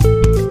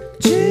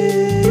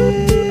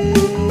 Gin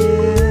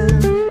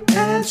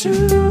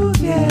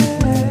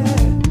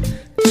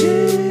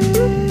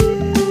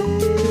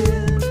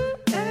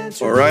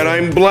right,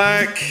 I'm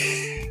black.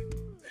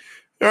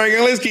 All right,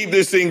 let's keep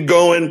this thing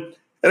going.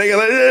 And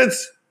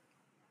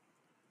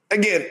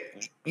again,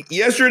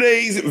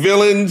 yesterday's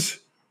villains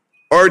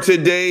are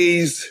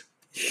today's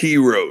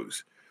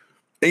heroes.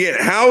 Again,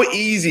 how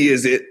easy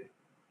is it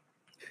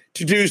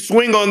to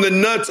swing on the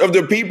nuts of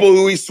the people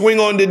who we swing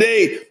on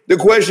today? The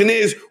question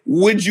is,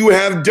 would you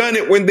have done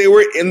it when they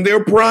were in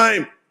their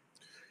prime?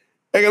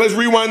 Okay, let's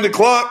rewind the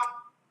clock.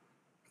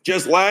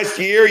 Just last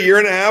year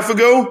and a half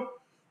ago,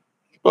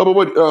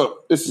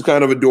 this is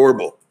kind of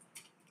adorable.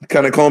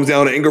 Kind of calms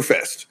down at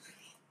Ingerfest.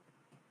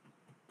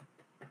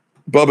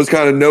 Bubba's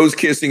kind of nose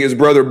kissing his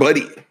brother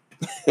Buddy.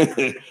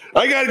 I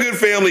got a good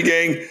family,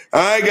 gang.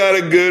 I got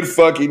a good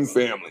fucking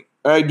family.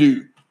 I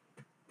do.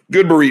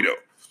 Good burrito.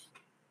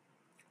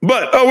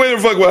 But, where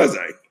the fuck was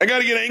I? I got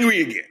to get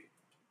angry again.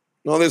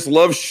 All this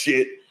love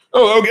shit.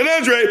 Oh, okay,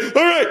 that's right.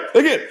 All right.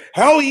 Again,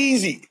 how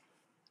easy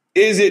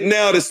is it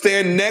now to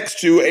stand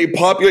next to a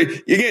popular...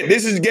 Again,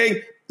 this is,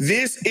 gang,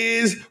 this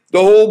is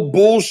the whole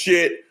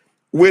bullshit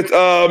with,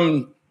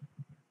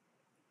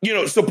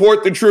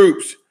 support the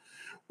troops.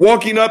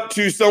 Walking up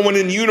to someone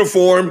in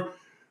uniform,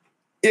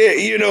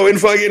 and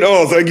fucking,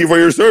 oh, thank you for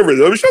your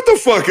service. Shut the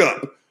fuck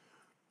up.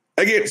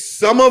 Again,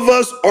 some of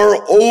us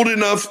are old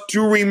enough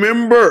to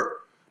remember.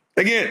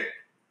 Again,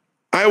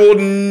 I will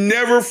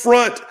never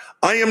front.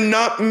 I am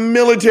not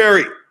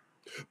military,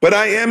 but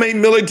I am a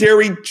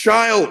military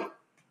child.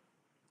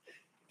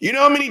 You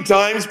know how many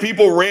times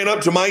people ran up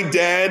to my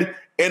dad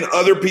and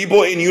other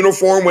people in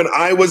uniform when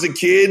I was a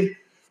kid,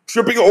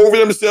 tripping over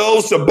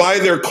themselves to buy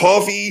their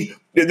coffee,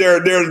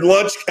 their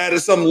lunch at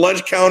some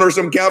lunch counter,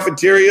 some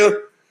cafeteria,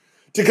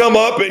 to come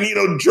up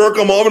and, jerk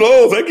them off and,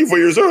 oh, thank you for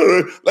your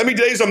service. Let me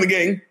tell you something,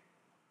 gang.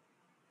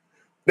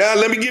 Now,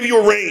 let me give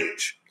you a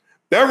range.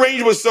 That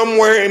range was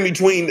somewhere in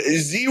between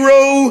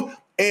 0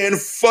 and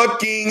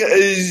fucking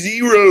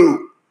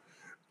 0.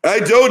 I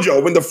told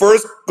you, when the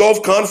first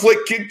Gulf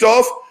conflict kicked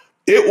off,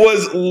 it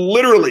was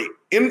literally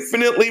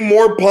infinitely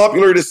more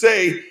popular to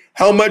say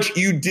how much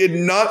you did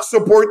not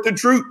support the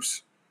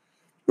troops.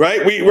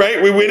 Right? We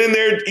went in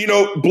there,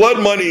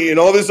 blood money and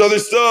all this other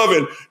stuff,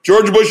 and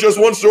George Bush just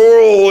wants to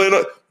roll,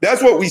 and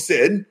that's what we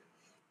said.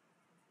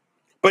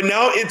 But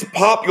now it's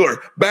popular.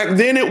 Back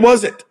then it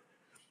wasn't.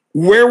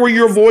 Where were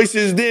your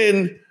voices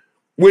then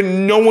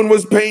when no one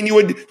was paying you?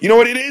 You know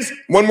what it is?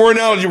 One more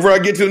analogy before I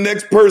get to the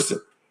next person.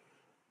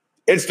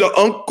 It's the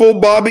Uncle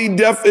Bobby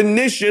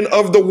definition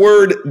of the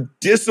word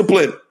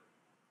discipline.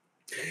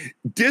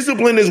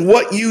 Discipline is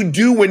what you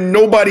do when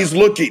nobody's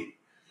looking.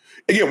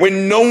 Again, when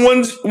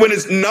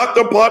it's not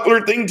the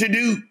popular thing to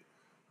do.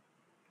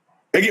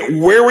 Again,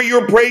 where were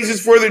your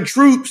praises for the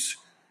troops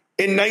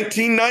in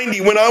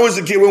 1990 when I was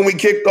a kid, when we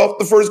kicked off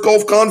the first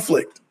Gulf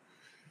conflict?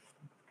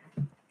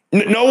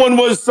 No one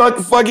was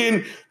fucking,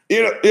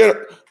 respect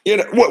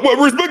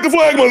the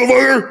flag,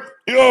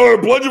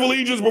 motherfucker. Pledge of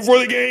Allegiance before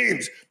the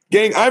games.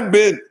 Gang, I've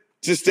been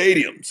to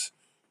stadiums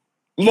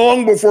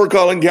long before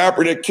Colin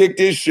Kaepernick kicked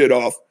his shit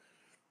off.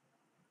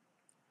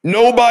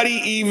 Nobody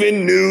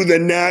even knew the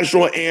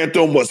national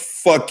anthem was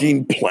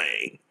fucking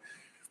playing,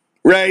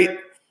 right?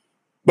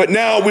 But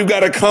now we've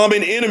got a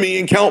common enemy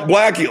in Count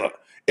Blackula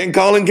and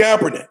Colin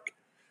Kaepernick.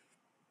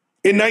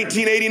 In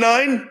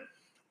 1989,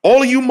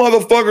 all of you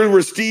motherfuckers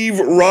were Steve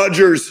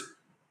Rogers.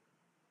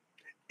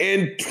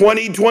 In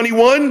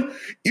 2021,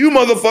 you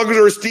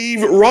motherfuckers are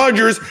Steve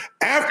Rogers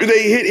after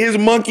they hit his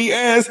monkey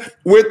ass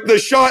with the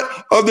shot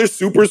of the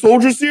super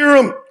soldier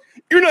serum.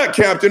 You're not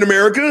Captain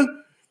America.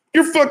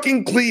 You're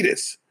fucking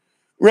Cletus.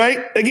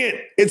 Right? Again,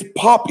 it's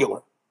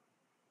popular.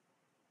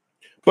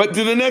 But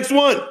to the next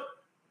one.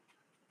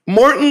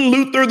 Martin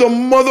Luther, the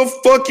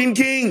motherfucking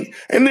king.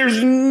 And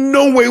there's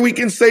no way we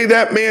can say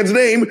that man's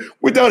name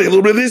without a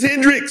little bit of this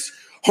Hendrix.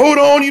 Hold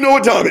on, you know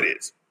what time it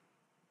is.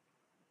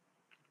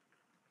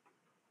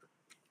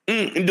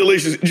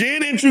 Delicious.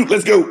 Gin and Truth,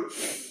 let's go.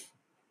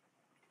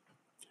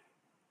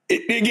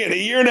 Again, a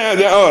year and a half,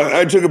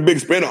 I took a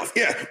big spin off.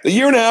 Yeah, a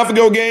year and a half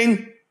ago,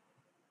 gang,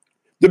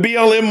 the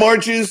BLM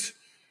marches.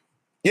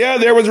 Yeah,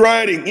 there was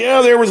rioting.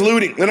 Yeah, there was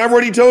looting. And I've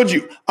already told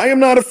you, I am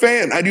not a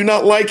fan. I do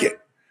not like it.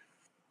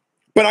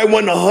 But I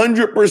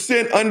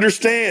 100%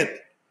 understand.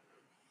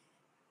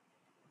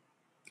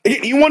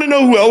 Again, you want to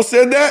know who else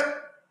said that?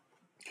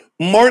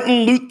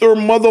 Martin Luther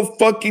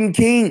motherfucking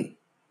King.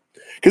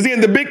 Because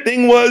again, the big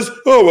thing was,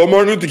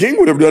 Martin Luther King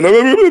would have done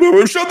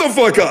it. Shut the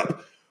fuck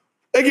up.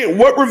 Again,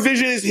 what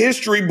revisionist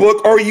history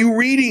book are you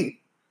reading?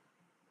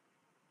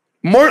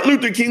 Martin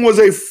Luther King was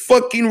a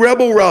fucking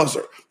rebel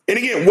rouser. And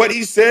again, what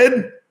he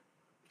said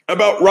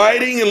about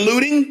rioting and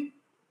looting,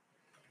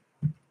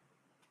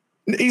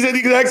 he said,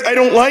 I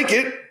don't like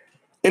it.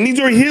 And these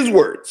are his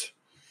words.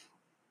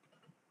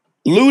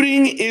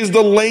 Looting is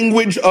the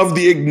language of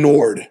the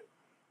ignored.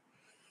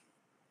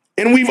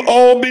 And we've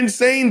all been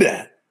saying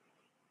that.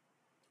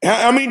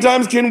 How many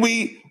times can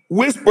we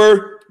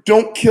whisper,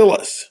 don't kill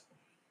us?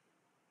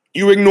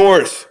 You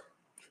ignore us.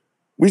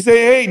 We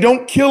say, hey,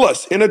 don't kill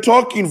us in a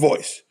talking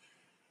voice.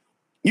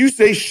 You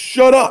say,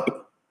 shut up.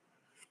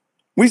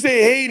 We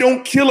say, hey,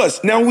 don't kill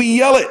us. Now we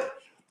yell it.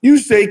 You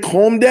say,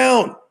 calm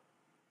down.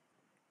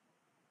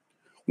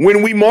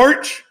 When we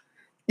march,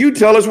 you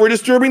tell us we're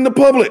disturbing the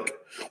public.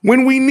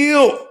 When we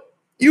kneel,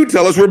 you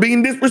tell us we're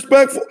being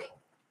disrespectful.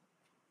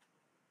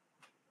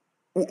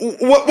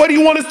 What do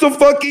you want us to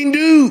fucking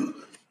do?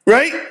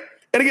 Right?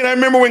 And again, I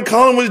remember when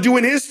Colin was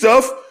doing his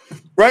stuff,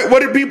 right? What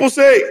did people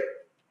say?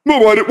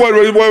 Well,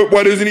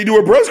 why doesn't he do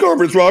a press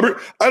conference,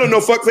 Robert? I don't know,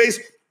 fuckface.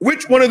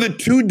 Which one of the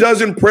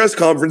 24 press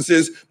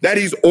conferences that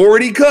he's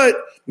already cut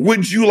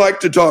would you like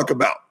to talk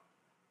about?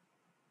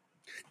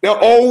 Now,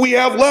 all we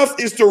have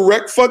left is to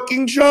wreck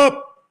fucking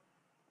shop.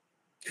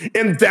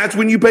 And that's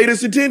when you paid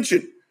us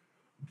attention,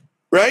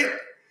 right?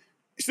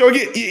 So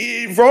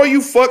again, for all you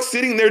fucks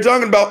sitting there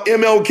talking about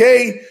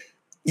MLK,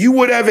 you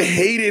would have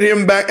hated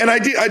him back. And I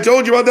did. I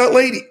told you about that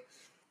lady.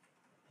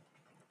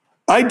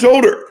 I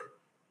told her,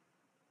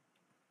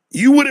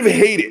 you would have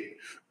hated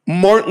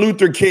Martin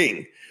Luther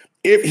King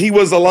if he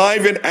was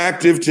alive and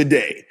active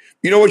today.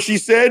 You know what she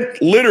said?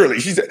 Literally,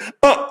 she said,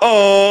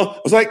 I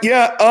was like,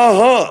 yeah,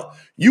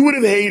 You would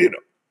have hated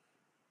him.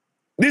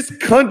 This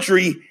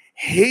country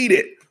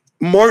hated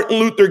Martin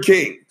Luther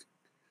King.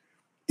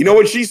 You know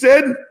what she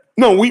said?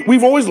 No,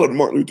 we've always loved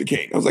Martin Luther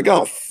King. I was like,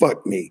 oh,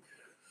 fuck me.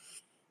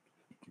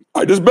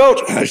 I just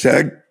belched.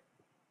 Hashtag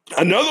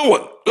another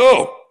one.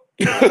 Oh,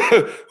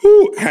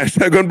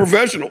 hashtag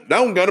unprofessional.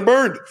 That one got it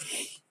burned.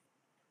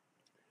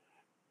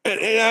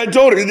 And I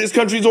told her, this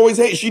country's always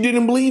hate. She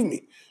didn't believe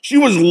me. She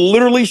was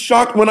literally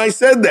shocked when I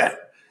said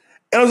that.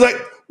 And I was like,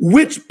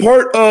 which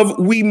part of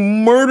we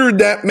murdered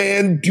that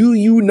man do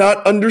you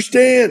not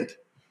understand?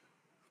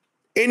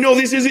 And no,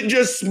 this isn't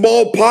just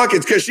small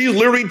pockets, because she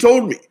literally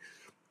told me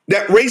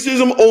that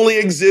racism only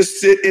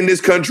exists in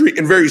this country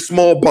in very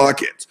small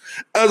pockets.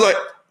 I was like,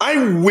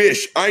 I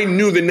wish I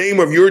knew the name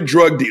of your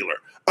drug dealer.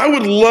 I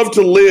would love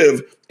to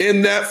live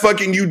in that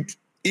fucking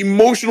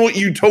emotional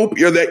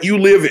utopia that you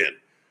live in.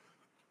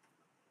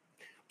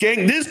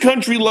 Gang, this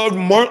country loved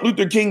Martin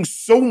Luther King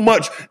so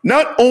much.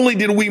 Not only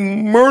did we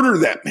murder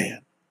that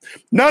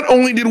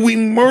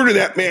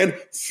man,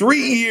 3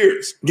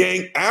 years,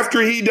 gang,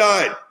 after he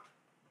died.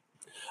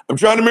 I'm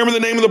trying to remember the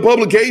name of the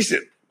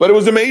publication, but it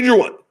was a major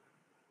one.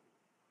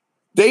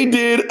 They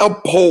did a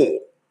poll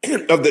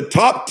of the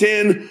top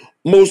 10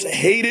 most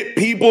hated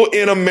people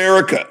in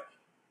America.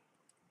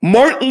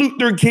 Martin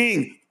Luther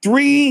King,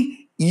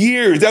 3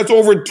 years, that's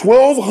over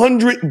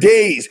 1,200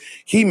 days.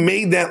 He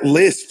made that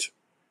list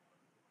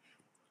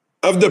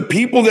of the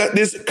people that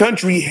this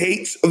country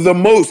hates the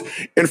most.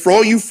 And for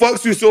all you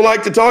fucks who still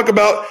like to talk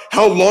about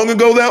how long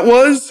ago that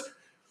was,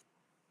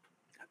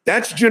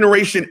 that's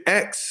Generation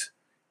X.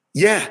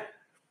 Yeah.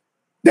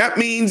 That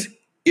means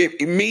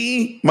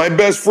me, my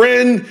best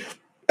friend,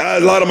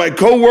 a lot of my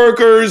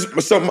coworkers,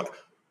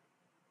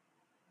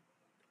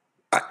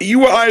 you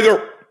were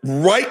either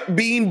right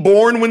being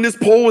born when this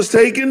poll was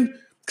taken,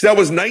 because that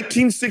was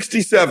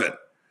 1967.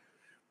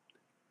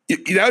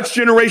 That's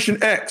Generation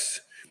X.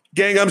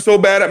 Gang, I'm so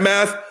bad at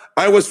math.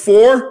 I was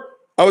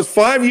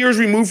 5 years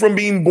removed from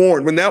being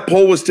born when that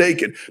poll was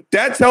taken.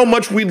 That's how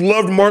much we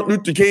loved Martin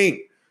Luther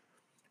King.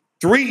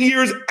 3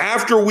 years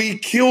after we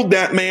killed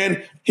that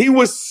man, he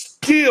was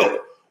still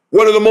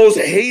one of the most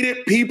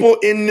hated people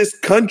in this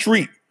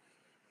country.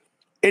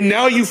 And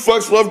now you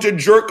fucks love to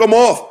jerk him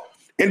off.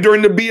 And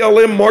during the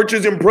BLM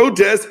marches and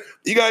protests,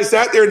 you guys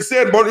sat there and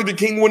said Martin Luther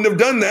King wouldn't have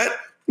done that.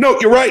 No,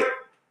 you're right.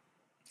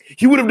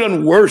 He would have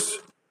done worse.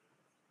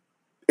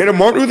 And if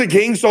Martin Luther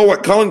King saw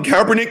what Colin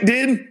Kaepernick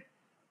did,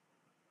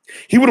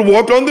 he would have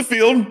walked on the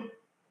field,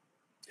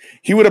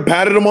 he would have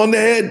patted him on the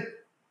head,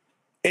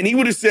 and he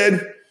would have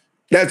said,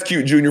 that's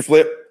cute, Junior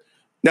Flip.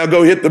 Now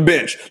go hit the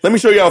bench. Let me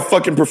show you how a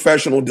fucking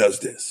professional does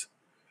this.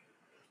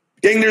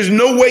 Gang, there's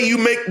no way you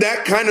make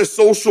that kind of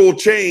social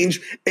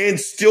change and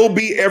still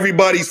be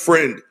everybody's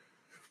friend.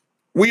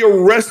 We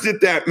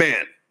arrested that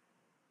man.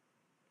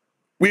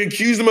 We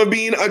accused him of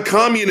being a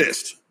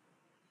communist.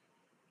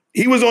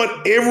 He was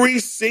on every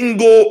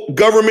single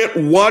government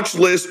watch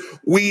list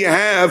we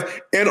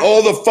have, and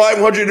all the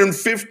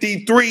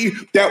 553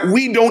 that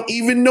we don't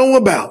even know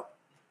about.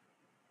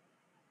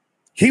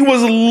 He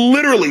was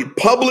literally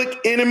public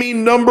enemy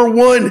number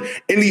one.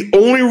 And the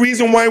only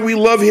reason why we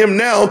love him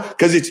now,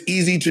 because it's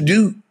easy to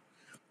do.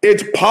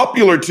 It's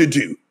popular to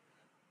do.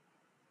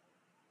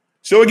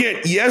 So again,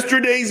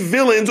 yesterday's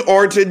villains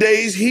are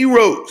today's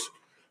heroes.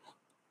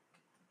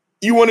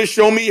 You want to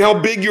show me how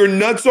big your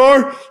nuts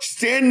are?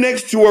 Stand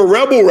next to a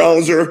rebel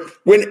rouser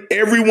when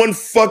everyone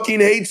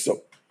fucking hates him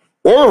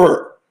or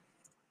her.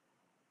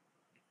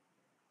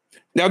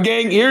 Now,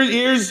 gang,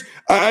 here's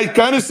I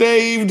kind of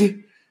saved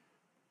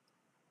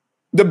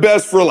the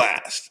best for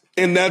last.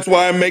 And that's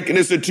why I'm making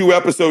this a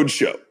 2-episode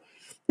show.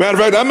 Matter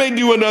of fact, I may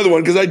do another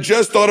one because I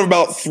just thought of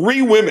about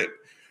 3 women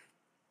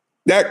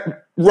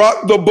that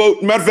rock the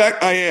boat. Matter of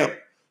fact, I am.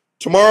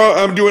 Tomorrow,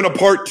 I'm doing a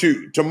part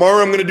 2.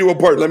 Tomorrow, I'm going to do a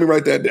part. Let me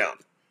write that down.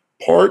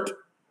 Part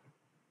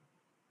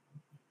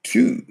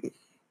 2.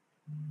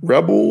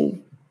 Rebel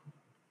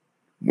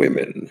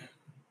women.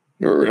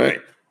 All right.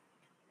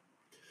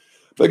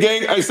 But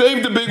gang, I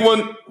saved the big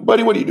one.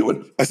 Buddy, what are you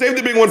doing? I saved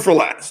the big one for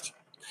last.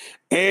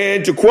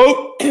 And to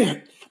quote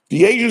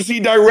the agency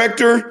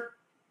director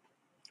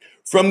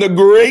from the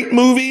great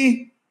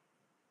movie,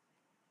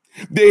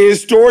 the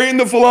historian,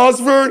 the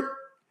philosopher,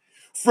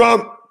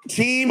 from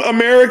Team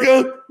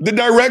America, the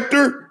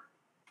director,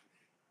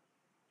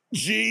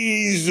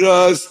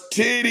 Jesus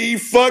titty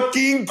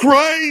fucking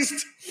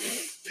Christ.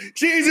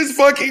 Jesus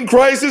fucking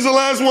Christ is the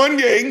last one,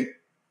 gang.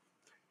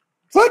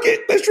 Fuck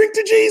it. Let's drink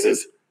to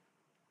Jesus.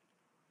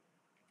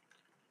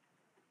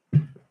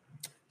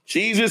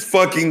 Jesus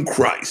fucking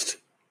Christ.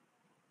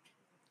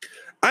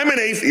 I'm an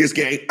atheist,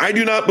 gang. I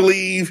do not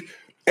believe,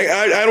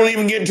 I don't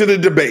even get into the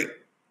debate.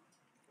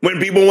 When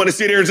people want to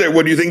sit here and say,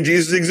 what, do you think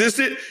Jesus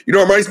existed? You know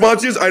what my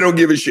response is? I don't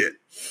give a shit.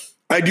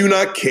 I do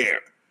not care.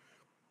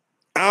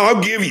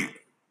 I'll give you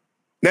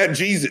that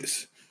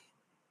Jesus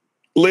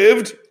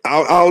lived.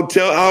 I'll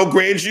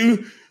grant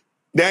you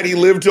that he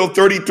lived till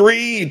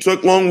 33. He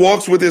took long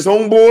walks with his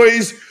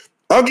homeboys.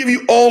 I'll give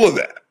you all of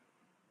that.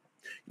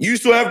 You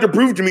still have to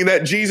prove to me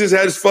that Jesus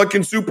has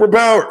fucking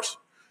superpowers.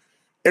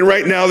 And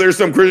right now there's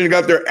some Christians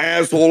got their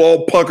asshole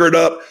all puckered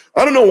up.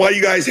 I don't know why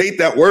you guys hate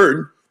that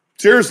word.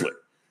 Seriously.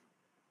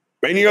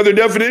 Any other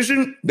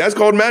definition? That's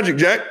called magic,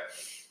 Jack.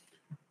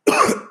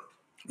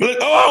 Like, oh,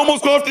 I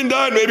almost coughed and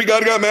died. Maybe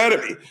God got mad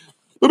at me.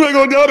 I'm not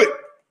going to dub it.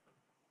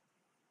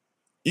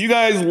 You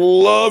guys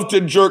love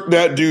to jerk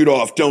that dude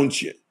off,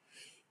 don't you?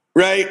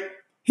 Right?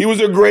 He was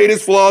the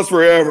greatest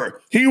philosopher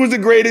ever. He was the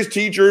greatest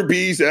teacher of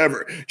peace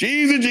ever.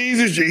 Jesus,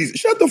 Jesus, Jesus.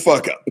 Shut the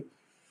fuck up.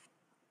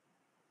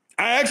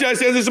 I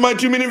said this in my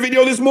 2-minute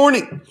video this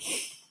morning.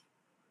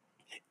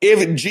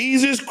 If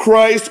Jesus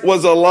Christ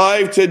was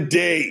alive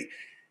today,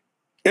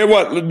 and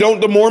what,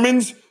 don't the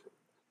Mormons?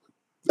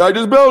 I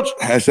just belch.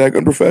 Hashtag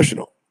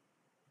unprofessional.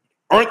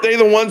 Aren't they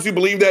the ones who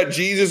believe that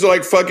Jesus is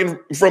like fucking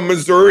from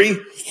Missouri?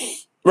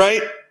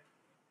 Right?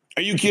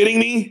 Are you kidding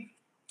me?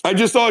 I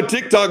just saw a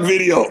TikTok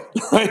video.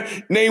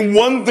 Right? Name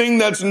one thing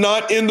that's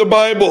not in the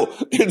Bible.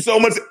 And so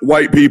much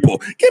white people.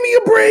 Give me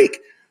a break.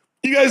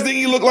 You guys think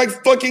you look like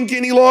fucking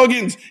Kenny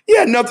Loggins?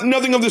 Yeah,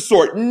 nothing of the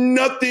sort.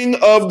 Nothing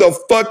of the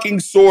fucking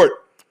sort.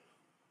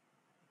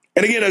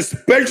 And again,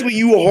 especially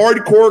you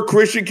hardcore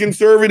Christian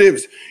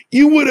conservatives,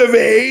 you would have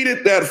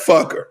hated that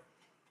fucker.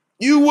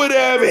 You would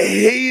have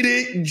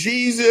hated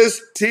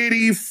Jesus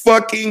titty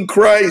fucking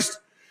Christ.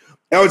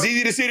 Now, it's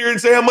easy to sit here and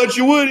say how much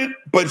you wouldn't,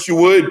 but you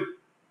would.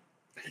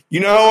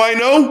 You know how I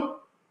know?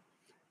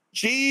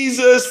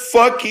 Jesus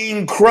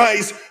fucking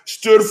Christ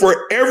stood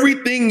for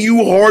everything you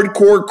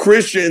hardcore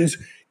Christians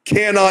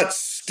cannot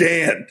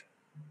stand.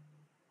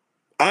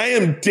 I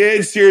am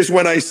dead serious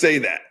when I say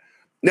that.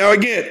 Now,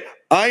 again,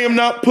 I am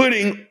not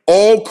putting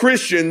all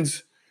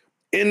Christians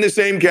in the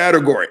same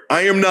category.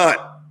 I am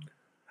not.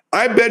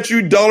 I bet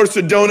you dollars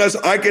to donuts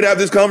I could have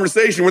this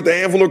conversation with a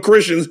handful of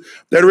Christians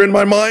that are in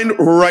my mind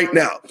right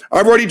now.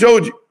 I've already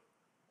told you.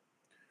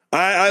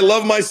 I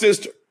love my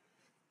sister.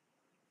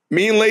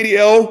 Me and Lady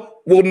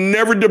L will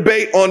never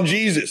debate on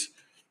Jesus.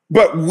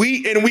 But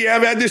we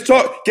have had this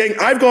talk. Gang,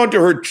 I've gone to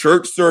her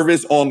church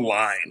service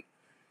online.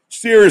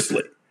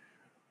 Seriously.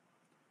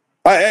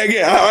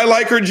 I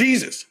like her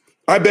Jesus.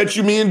 I bet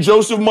you me and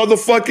Joseph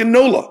motherfucking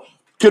Nola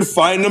could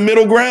find the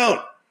middle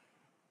ground.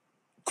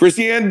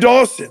 Chrissy-Ann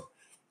Dawson.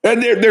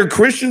 And they're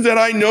Christians that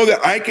I know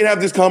that I can have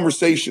this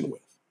conversation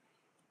with.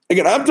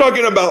 Again, I'm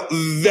talking about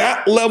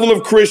that level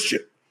of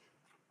Christian,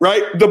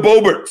 right? The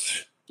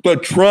Boberts, the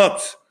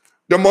Trumps,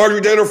 the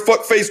Margaret Taylor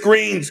fuckface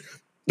Greens,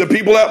 the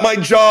people at my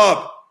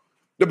job,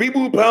 the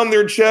people who pound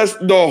their chest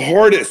the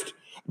hardest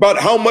about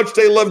how much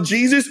they love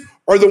Jesus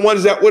are the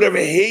ones that would have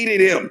hated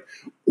him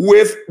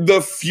with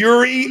the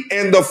fury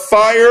and the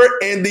fire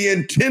and the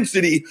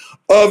intensity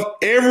of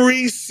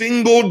every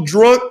single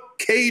drunk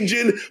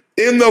Cajun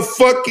in the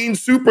fucking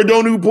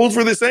Superdome who pulls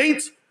for the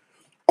Saints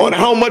on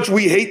how much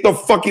we hate the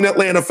fucking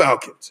Atlanta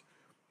Falcons.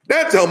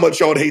 That's how much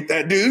y'all hate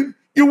that dude.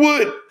 You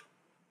would.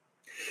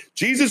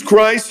 Jesus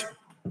Christ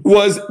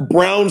was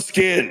brown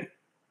skin.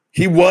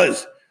 He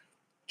was.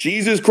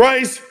 Jesus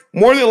Christ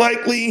more than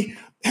likely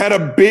had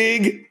a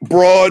big,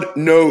 broad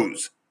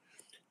nose.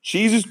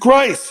 Jesus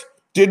Christ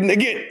he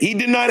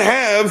did not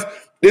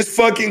have this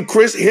fucking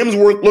Chris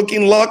Hemsworth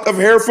looking lock of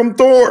hair from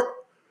Thor.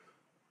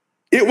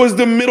 It was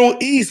the Middle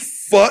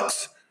East,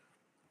 fucks.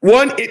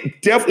 One,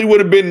 it definitely would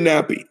have been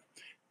nappy.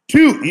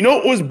 Two, you know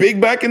what was big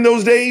back in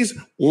those days?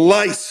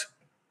 Lice.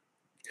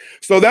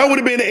 So that would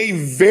have been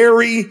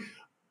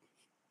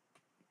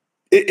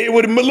it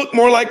would have looked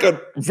more like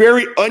a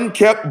very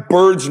unkept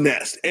bird's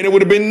nest, and it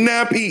would have been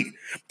nappy.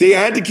 They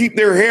had to keep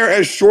their hair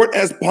as short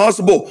as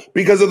possible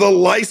because of the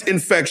lice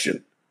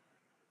infection,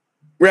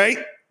 right?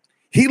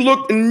 He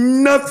looked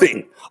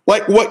nothing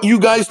like what you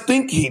guys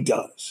think he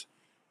does.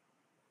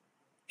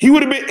 He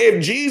would have been,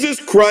 if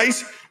Jesus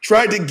Christ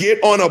tried to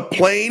get on a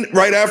plane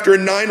right after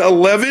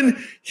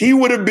 9/11, he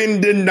would have been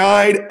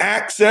denied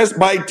access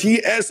by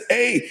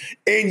TSA,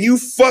 and you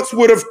fucks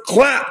would have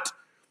clapped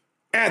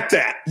at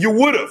that. You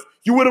would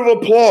have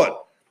applauded,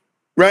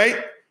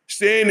 right?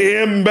 Send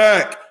him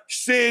back.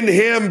 Send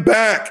him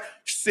back.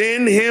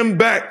 Send him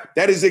back.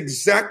 That is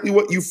exactly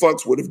what you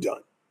fucks would have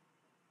done.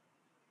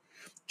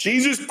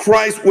 Jesus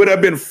Christ would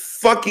have been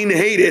fucking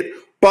hated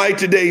by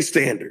today's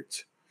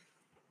standards.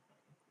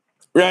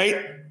 right?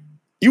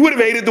 You would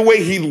have hated the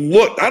way he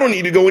looked. I don't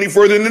need to go any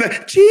further than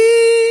that.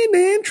 Gin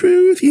and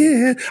truth,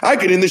 yeah. I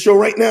could end the show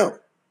right now.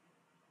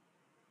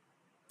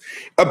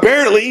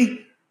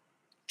 Apparently,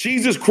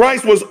 Jesus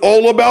Christ was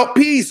all about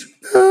peace.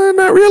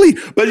 Not really,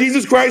 but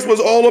Jesus Christ was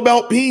all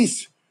about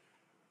peace.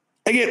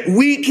 Again,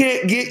 we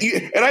can't get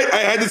you, and I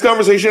had this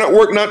conversation at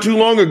work not too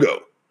long ago,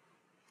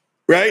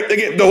 right?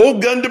 Again, the whole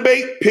gun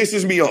debate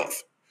pisses me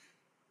off.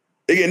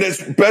 Again, that's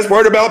the best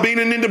part about being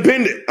an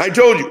independent. I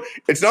told you,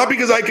 it's not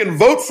because I can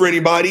vote for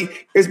anybody,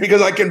 it's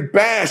because I can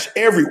bash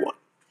everyone.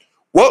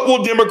 What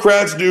will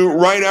Democrats do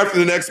right after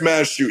the next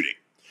mass shooting?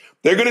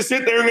 They're going to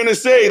sit there and going to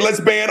say, let's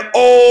ban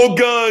all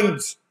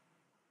guns.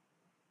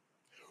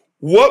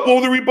 What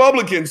will the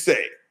Republicans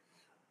say?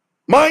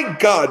 My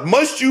God,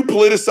 must you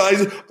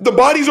politicize? The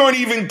bodies aren't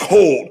even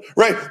cold,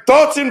 right?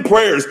 Thoughts and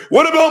prayers.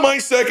 What about my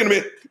Second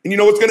Amendment? And you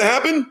know what's going to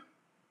happen?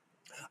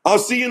 I'll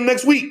see you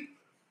next week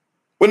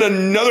when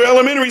another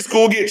elementary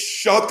school gets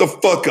shot the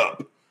fuck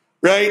up,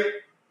 right?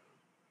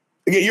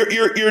 Again,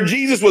 your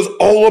Jesus was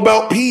all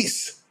about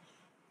peace.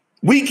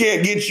 We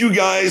can't get you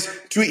guys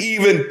to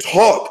even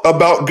talk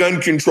about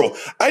gun control.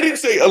 I didn't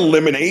say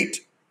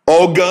eliminate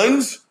all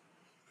guns,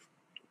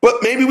 but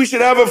maybe we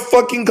should have a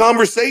fucking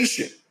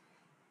conversation,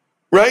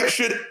 right?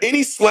 Should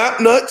any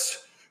slapnuts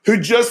who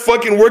just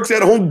fucking works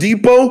at Home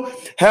Depot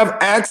have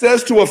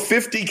access to a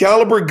 50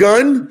 caliber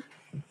gun,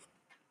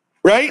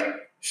 right?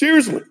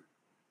 Seriously.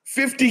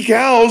 50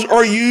 cals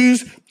are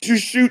used to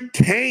shoot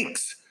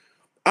tanks.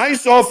 I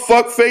saw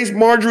fuckface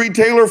Marjorie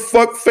Taylor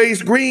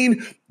fuckface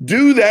Greene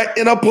do that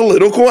in a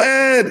political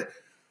ad.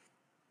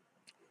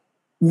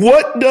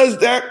 What does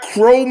that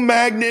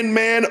Cro-Magnon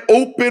man,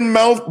 open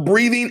mouth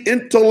breathing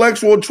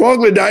intellectual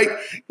troglodyte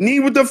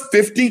need with the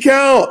 50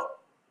 cal?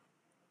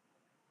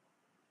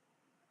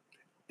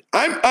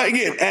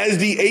 Again, as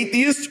the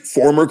atheist,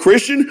 former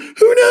Christian,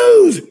 who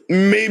knows?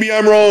 Maybe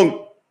I'm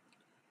wrong.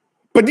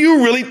 But do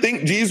you really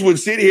think Jesus would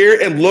sit here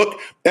and look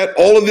at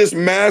all of this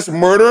mass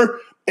murder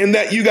and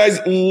that you guys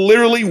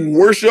literally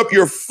worship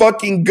your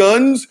fucking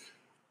guns?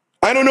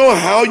 I don't know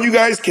how you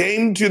guys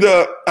came to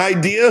the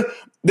idea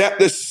that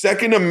the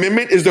Second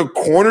Amendment is the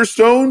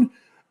cornerstone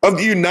of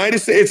the United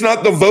States. It's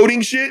not the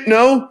voting shit,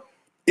 no.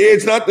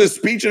 It's not the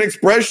speech and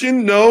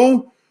expression,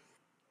 no.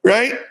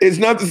 Right? It's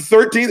not the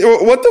 13th.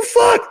 What the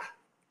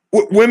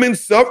fuck?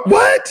 Women's suffrage?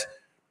 What?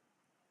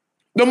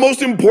 The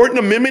most important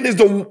amendment is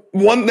the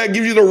one that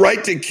gives you the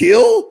right to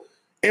kill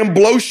and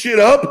blow shit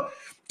up?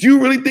 Do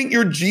you really think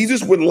your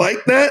Jesus would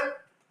like that?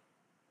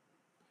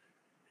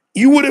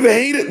 You would have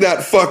hated that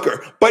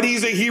fucker, but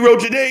he's a hero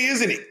today,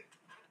 isn't he?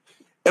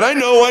 And I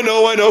know.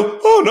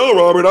 Oh no,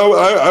 Robert,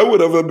 I would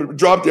have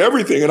dropped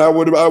everything and I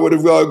would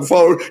have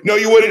followed. No,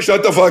 you wouldn't.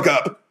 Shut the fuck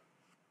up.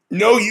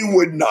 No, you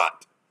would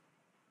not.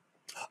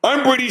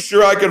 I'm pretty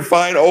sure I could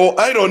find,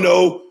 I don't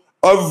know,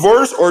 a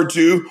verse or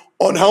two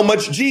on how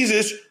much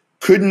Jesus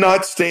could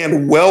not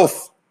stand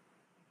wealth.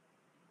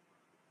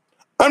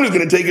 I'm just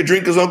going to take a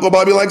drink because Uncle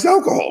Bobby likes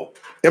alcohol.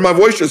 And my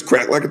voice just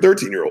cracked like a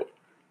 13-year-old.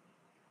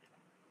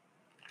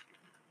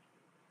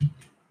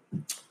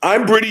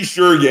 I'm pretty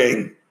sure,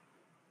 gang,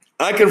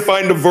 I can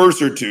find a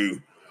verse or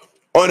two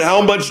on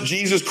how much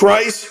Jesus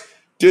Christ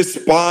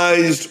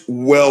despised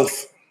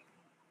wealth.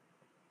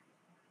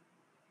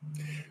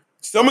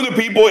 Some of the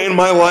people in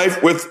my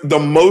life with the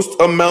most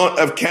amount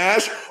of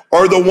cash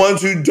are the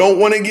ones who don't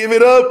want to give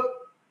it up,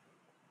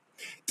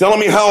 telling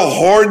me how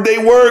hard they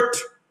worked.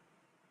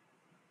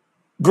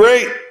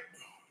 Great.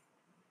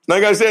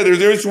 Like I said, there's a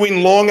difference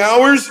between long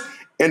hours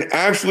and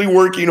actually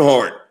working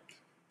hard.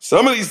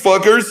 Some of these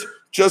fuckers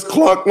just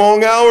clock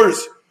long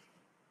hours.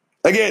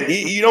 Again,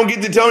 you don't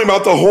get to tell me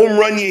about the home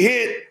run you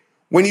hit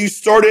when you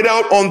started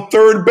out on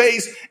third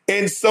base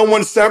and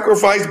someone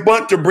sacrificed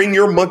bunt to bring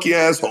your monkey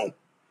ass home.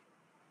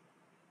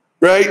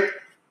 Right?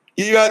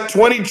 You got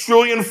 20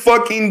 trillion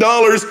fucking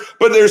dollars,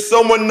 but there's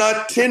someone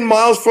not 10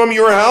 miles from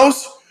your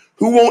house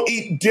who won't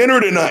eat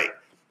dinner tonight.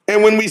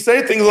 And when we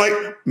say things like,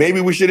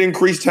 maybe we should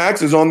increase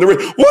taxes on the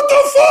rich, what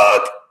the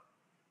fuck?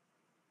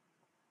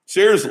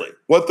 Seriously,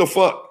 what the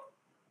fuck?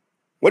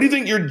 What do you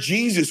think your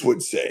Jesus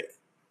would say?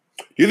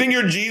 Do you think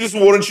your Jesus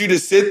wanted you to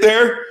sit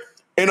there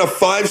in a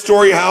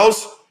 5-story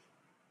house,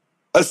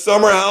 a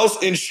summer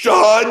house in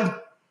Shad,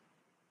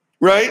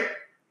 right?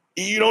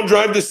 You don't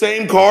drive the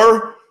same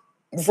car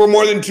for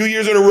more than 2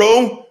 years in a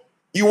row?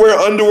 You wear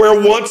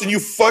underwear once and you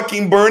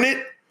fucking burn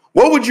it?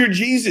 What would your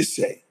Jesus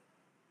say?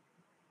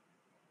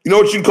 You know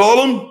what you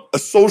call him? A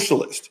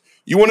socialist.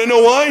 You want to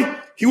know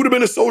why? He would have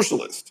been a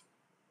socialist.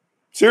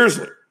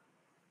 Seriously.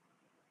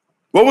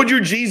 What would your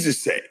Jesus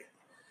say?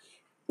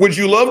 Would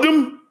you love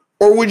him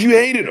or would you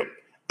hated him?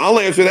 I'll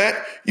answer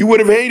that. You would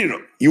have hated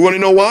him. You want to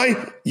know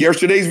why?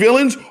 Yesterday's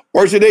villains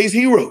or today's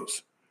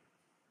heroes?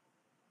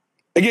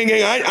 Again,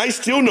 gang, I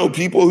still know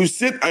people who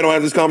I don't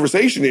have this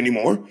conversation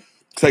anymore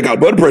because I got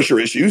blood pressure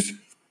issues.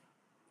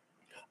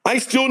 I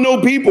still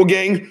know people,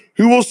 gang,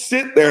 who will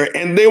sit there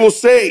and they will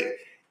say,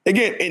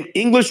 again, in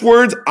English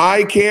words,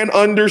 I can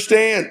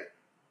understand.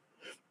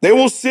 They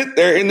will sit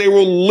there and they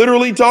will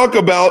literally talk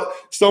about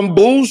some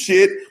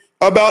bullshit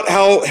about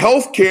how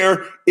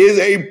healthcare is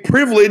a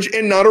privilege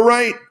and not a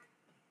right.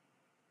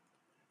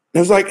 I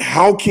was like,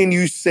 how can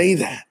you say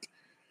that?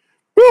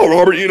 Well,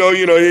 Robert,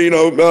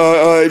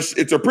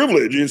 it's a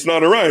privilege. It's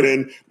not a right.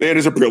 And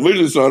it's a privilege.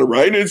 It's not a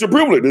right. And it's a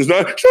privilege. It's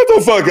not. Shut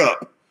the fuck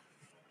up.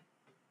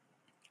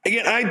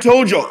 Again, I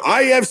told y'all,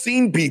 I have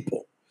seen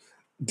people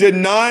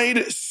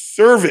denied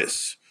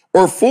service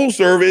or full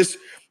service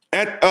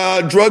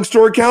at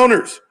drugstore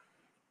counters,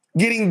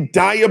 getting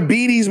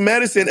diabetes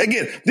medicine.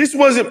 Again, this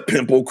wasn't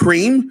pimple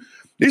cream.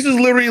 This is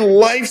literally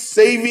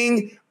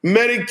life-saving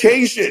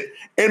medication.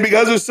 And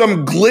because of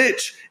some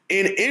glitch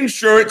in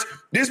insurance,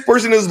 this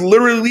person is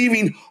literally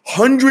leaving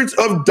hundreds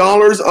of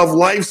dollars of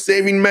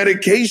life-saving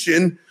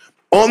medication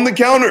on the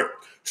counter.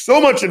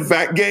 So much, in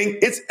fact, gang,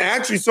 it's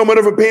actually somewhat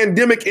of a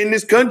pandemic in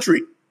this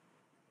country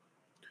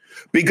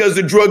because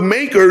the drug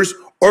makers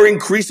are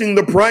increasing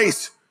the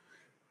price.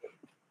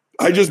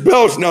 I just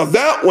belched. Now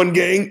that one,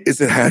 gang,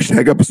 is a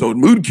hashtag episode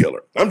mood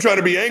killer. I'm trying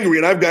to be angry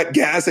and I've got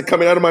gas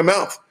coming out of my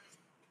mouth.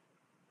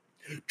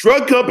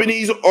 Drug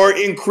companies are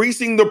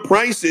increasing the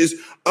prices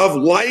of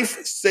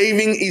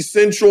life-saving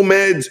essential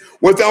meds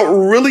without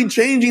really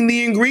changing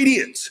the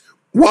ingredients.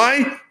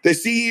 Why? The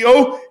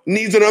CEO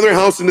needs another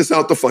house in the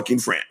south of fucking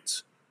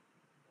France.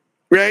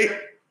 Right?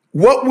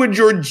 What would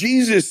your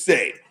Jesus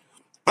say?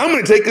 I'm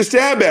going to take a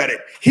stab at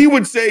it. He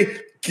would say,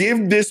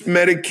 give this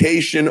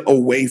medication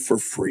away for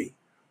free.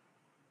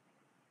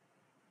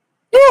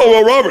 Oh,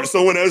 well, Robert,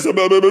 someone has shut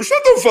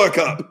the fuck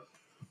up.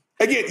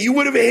 Again, you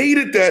would have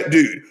hated that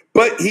dude,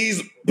 but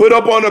he's put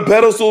up on a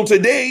pedestal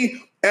today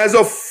as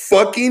a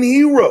fucking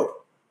hero.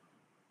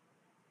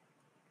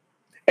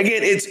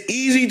 Again, it's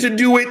easy to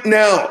do it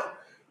now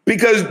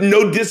because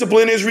no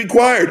discipline is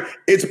required.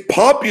 It's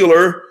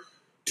popular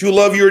to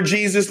love your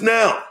Jesus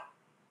now,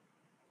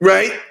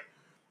 right?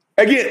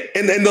 Again,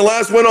 and then the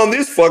last one on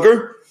this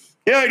fucker,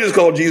 yeah, I just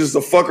called Jesus a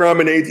fucker. I'm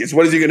an atheist.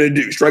 What is he going to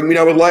do? Strike me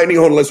down with lightning?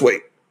 Hold on, let's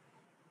wait.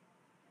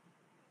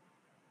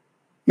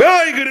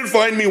 No, he couldn't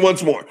find me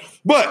once more.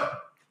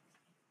 But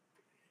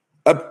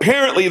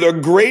apparently the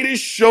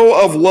greatest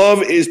show of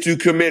love is to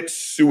commit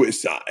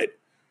suicide.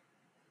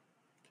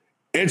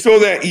 And so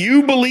that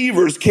you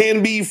believers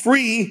can be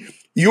free,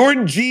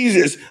 your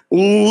Jesus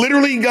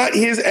literally got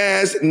his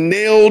ass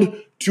nailed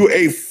to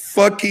a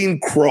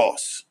fucking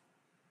cross.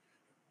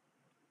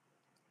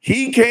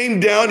 He came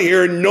down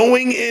here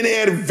knowing in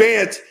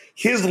advance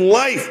his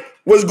life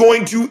was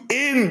going to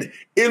end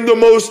in the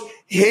most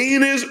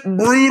heinous,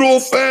 brutal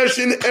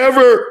fashion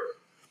ever.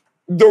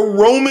 The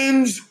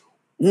Romans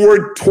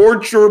were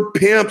torture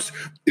pimps.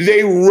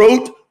 They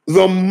wrote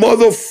the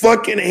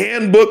motherfucking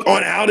handbook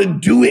on how to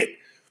do it.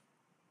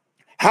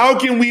 How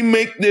can we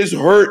make this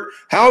hurt?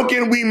 How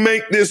can we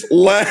make this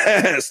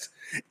last?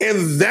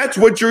 And that's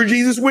what your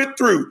Jesus went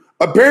through,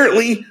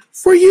 apparently,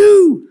 for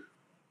you.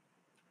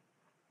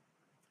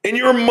 And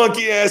your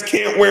monkey ass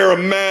can't wear a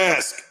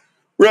mask,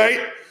 right?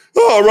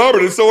 Oh,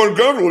 Robert, it's so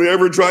uncomfortable. You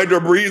ever tried to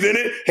breathe in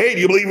it? Hey,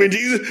 do you believe in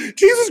Jesus?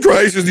 Jesus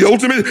Christ is the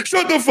ultimate.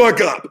 Shut the fuck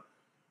up.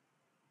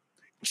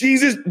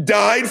 Jesus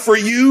died for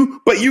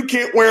you, but you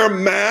can't wear a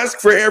mask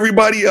for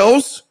everybody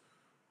else?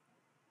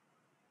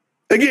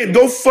 Again,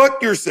 go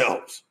fuck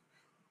yourselves.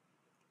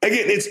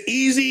 Again, it's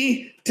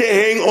easy to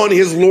hang on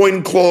his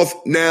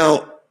loincloth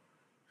now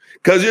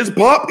because it's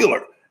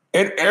popular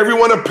and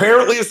everyone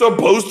apparently is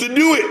supposed to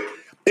do it.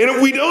 And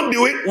if we don't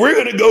do it, we're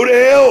going to go to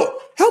hell.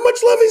 How much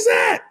love is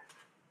that?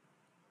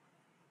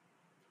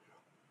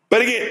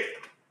 But again,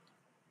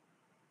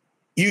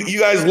 you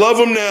guys love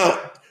them now.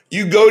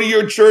 You go to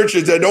your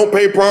churches that don't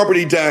pay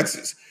property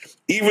taxes.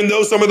 Even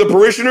though some of the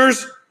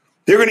parishioners,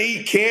 they're going to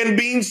eat canned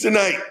beans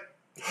tonight.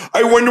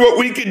 I wonder what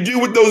we could do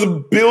with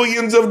those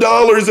billions of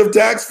dollars of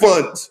tax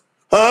funds.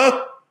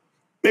 Huh?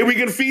 Maybe we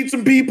can feed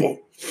some people.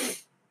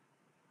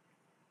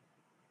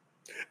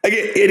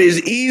 Again, it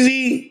is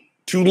easy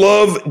to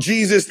love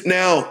Jesus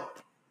now.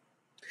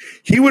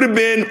 He would have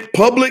been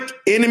public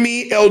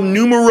enemy el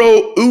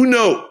numero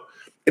uno.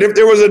 And if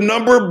there was a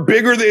number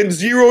bigger than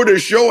zero to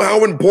show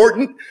how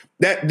important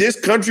that this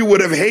country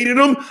would have hated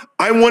him,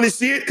 I want to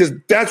see it because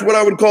that's what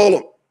I would call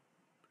him.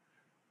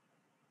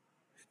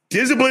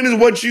 Discipline is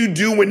what you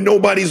do when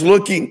nobody's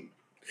looking.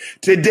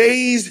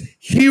 Today's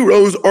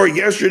heroes are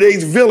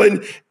yesterday's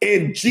villain,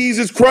 and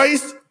Jesus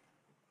Christ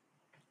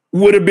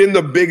would have been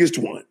the biggest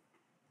one.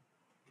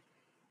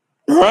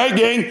 All right,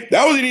 gang,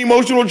 that was an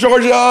emotional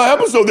charge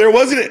episode there,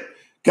 wasn't it?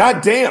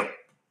 God damn.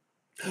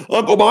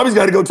 Uncle Bobby's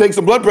got to go take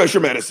some blood pressure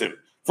medicine.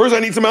 First, I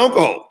need some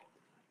alcohol.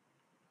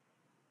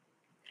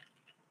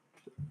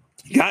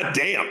 God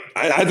damn.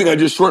 I think I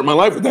just shortened my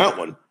life with that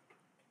one.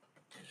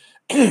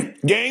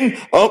 Gang,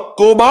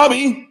 Uncle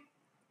Bobby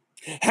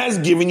has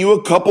given you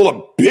a couple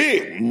of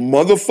big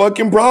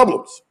motherfucking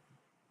problems.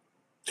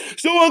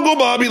 So Uncle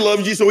Bobby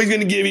loves you, so he's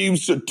going to give you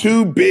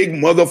two big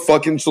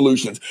motherfucking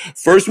solutions.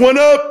 First one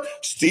up,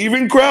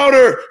 Steven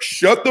Crowder.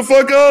 Shut the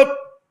fuck up.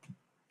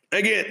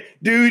 Again,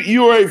 dude,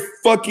 you are a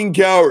fucking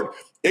coward.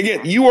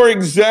 Again, you are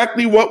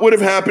exactly what would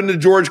have happened to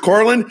George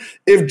Carlin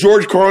if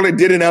George Carlin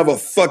didn't have a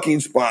fucking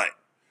spine.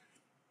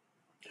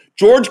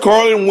 George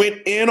Carlin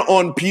went in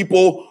on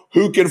people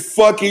who can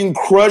fucking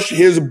crush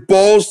his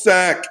ball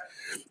sack.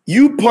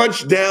 You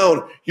punch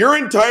down. Your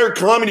entire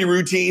comedy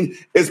routine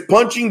is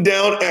punching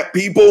down at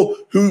people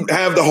who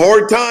have the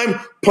hard time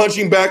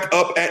punching back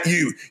up at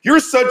you. You're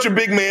such a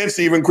big man,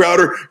 Steven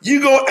Crowder.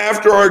 You go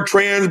after our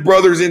trans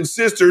brothers and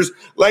sisters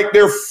like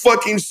they're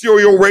fucking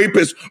serial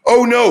rapists.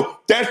 Oh no,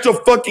 that's the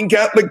fucking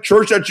Catholic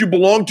Church that you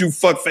belong to,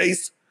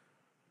 fuckface.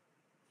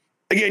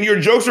 Again, your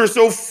jokes are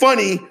so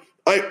funny,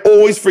 I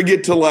always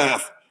forget to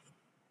laugh.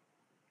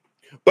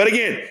 But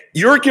again,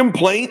 your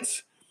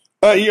complaints,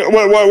 why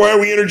are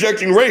we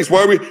interjecting race?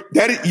 Why are we?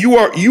 You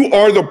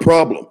are the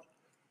problem.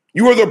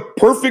 You are the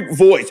perfect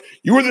voice.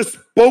 You are the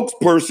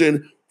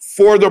spokesperson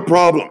for the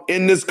problem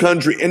in this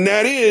country, and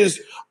that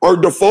is our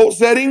default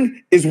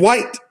setting is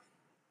white.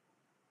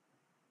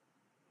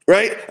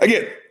 Right?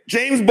 Again,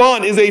 James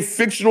Bond is a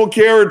fictional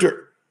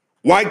character.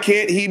 Why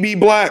can't he be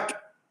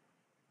black?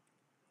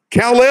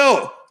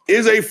 Kal-El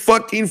is a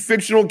fucking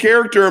fictional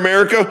character,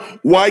 America.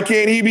 Why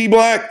can't he be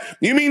black?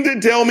 You mean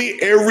to tell me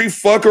every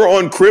fucker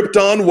on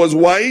Krypton was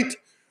white?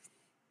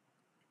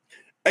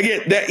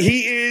 Again, that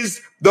he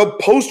is the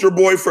poster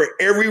boy for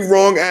every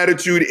wrong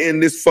attitude in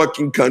this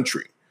fucking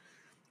country,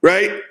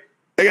 right?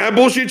 I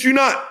bullshit you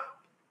not.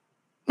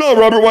 No,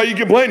 Robert, why are you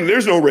complaining?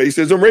 There's no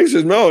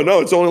racism. No,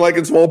 it's only like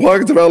in small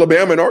pockets of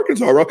Alabama and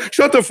Arkansas, bro.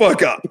 Shut the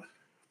fuck up.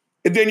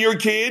 And then your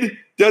kid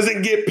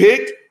doesn't get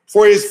picked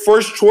for his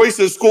first choice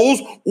of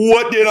schools.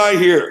 What did I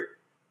hear?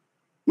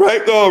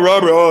 Right? Oh,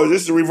 Robert,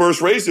 this is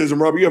reverse racism,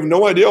 Robert. You have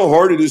no idea how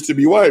hard it is to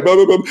be white. Blah,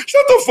 blah, blah.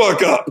 Shut the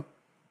fuck up.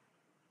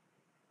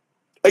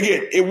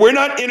 Again, if we're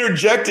not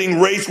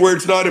interjecting race where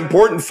it's not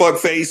important,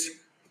 fuckface.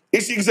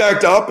 It's the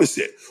exact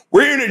opposite.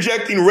 We're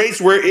interjecting race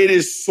where it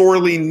is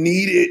sorely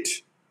needed.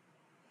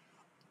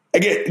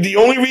 Again, the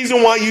only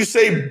reason why you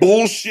say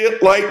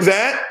bullshit like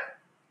that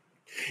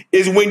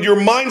is when your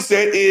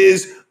mindset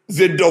is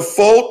the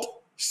default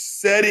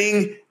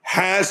setting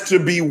has to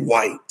be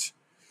white.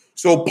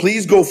 So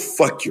please go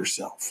fuck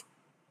yourself.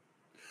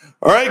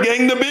 All right,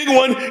 gang, the big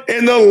one.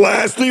 And the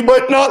lastly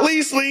but not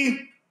leastly,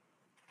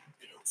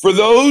 for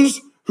those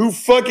who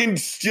fucking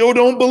still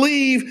don't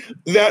believe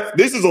that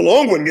this is a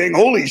long one, gang.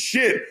 Holy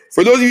shit.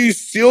 For those of you who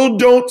still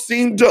don't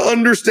seem to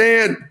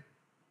understand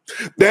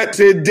that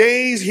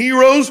today's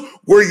heroes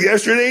were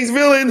yesterday's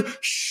villain,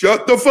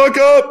 shut the fuck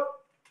up.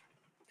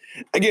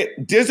 Again,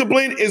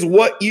 discipline is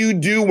what you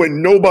do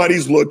when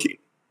nobody's looking.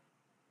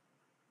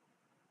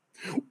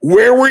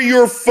 Where were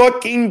your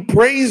fucking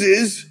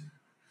praises?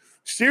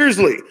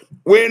 Seriously,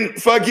 when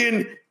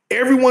fucking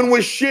everyone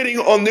was shitting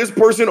on this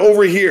person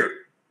over here.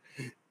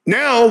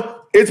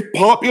 Now it's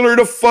popular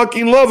to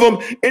fucking love them,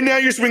 and now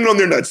you're swinging on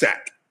their nutsack.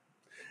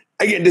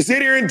 Again, to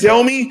sit here and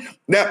tell me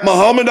that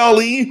Muhammad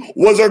Ali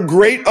was a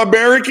great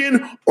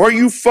American, are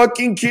you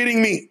fucking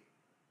kidding me?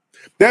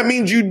 That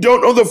means you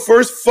don't know the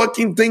first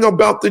fucking thing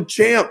about the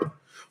champ.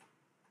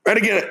 And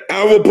again,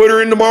 I will put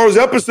her in tomorrow's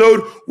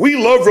episode. We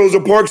love Rosa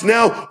Parks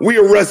now. We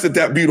arrested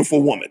that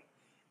beautiful woman.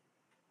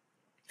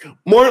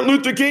 Martin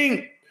Luther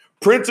King,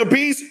 Prince of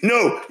Peace?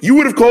 No, you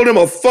would have called him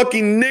a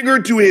fucking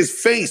nigger to his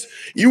face.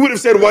 You would have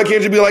said, why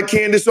can't you be like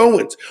Candace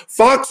Owens?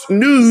 Fox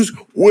News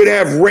would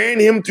have ran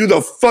him through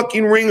the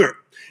fucking ringer.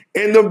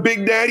 And the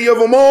big daddy of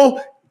them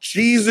all,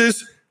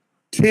 Jesus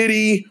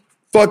titty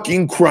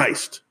fucking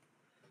Christ.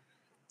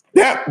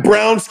 That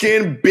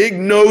brown-skinned,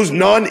 big-nosed,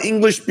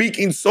 non-English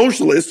speaking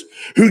socialist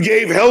who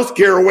gave health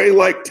care away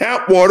like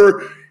tap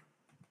water,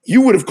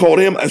 you would have called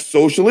him a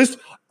socialist,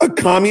 a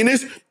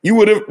communist. You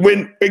would have,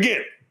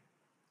 again,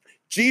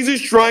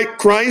 Jesus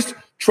Christ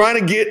trying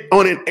to get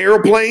on an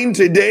airplane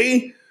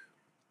today,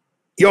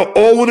 y'all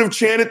all would have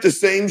chanted the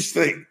same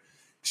thing.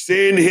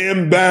 Send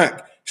him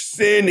back,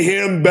 send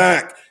him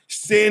back,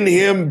 send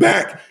him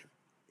back.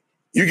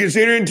 You can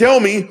sit here and tell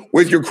me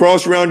with your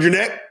cross around your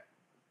neck,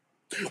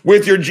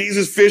 with your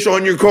Jesus fish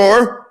on your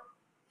car,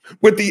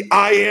 with the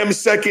I am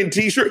second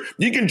t-shirt,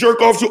 you can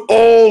jerk off to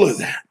all of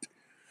that.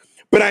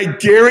 But I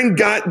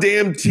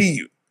guarantee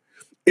you,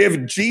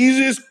 if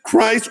Jesus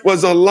Christ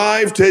was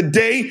alive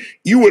today,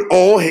 you would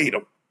all hate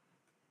him.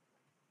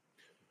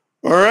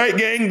 All right,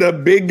 gang, the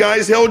big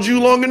guy's held you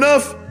long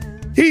enough.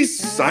 He's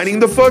signing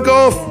the fuck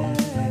off.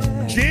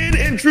 Gin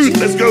and Truth,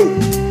 let's go.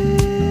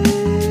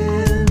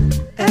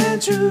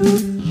 And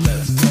Truth.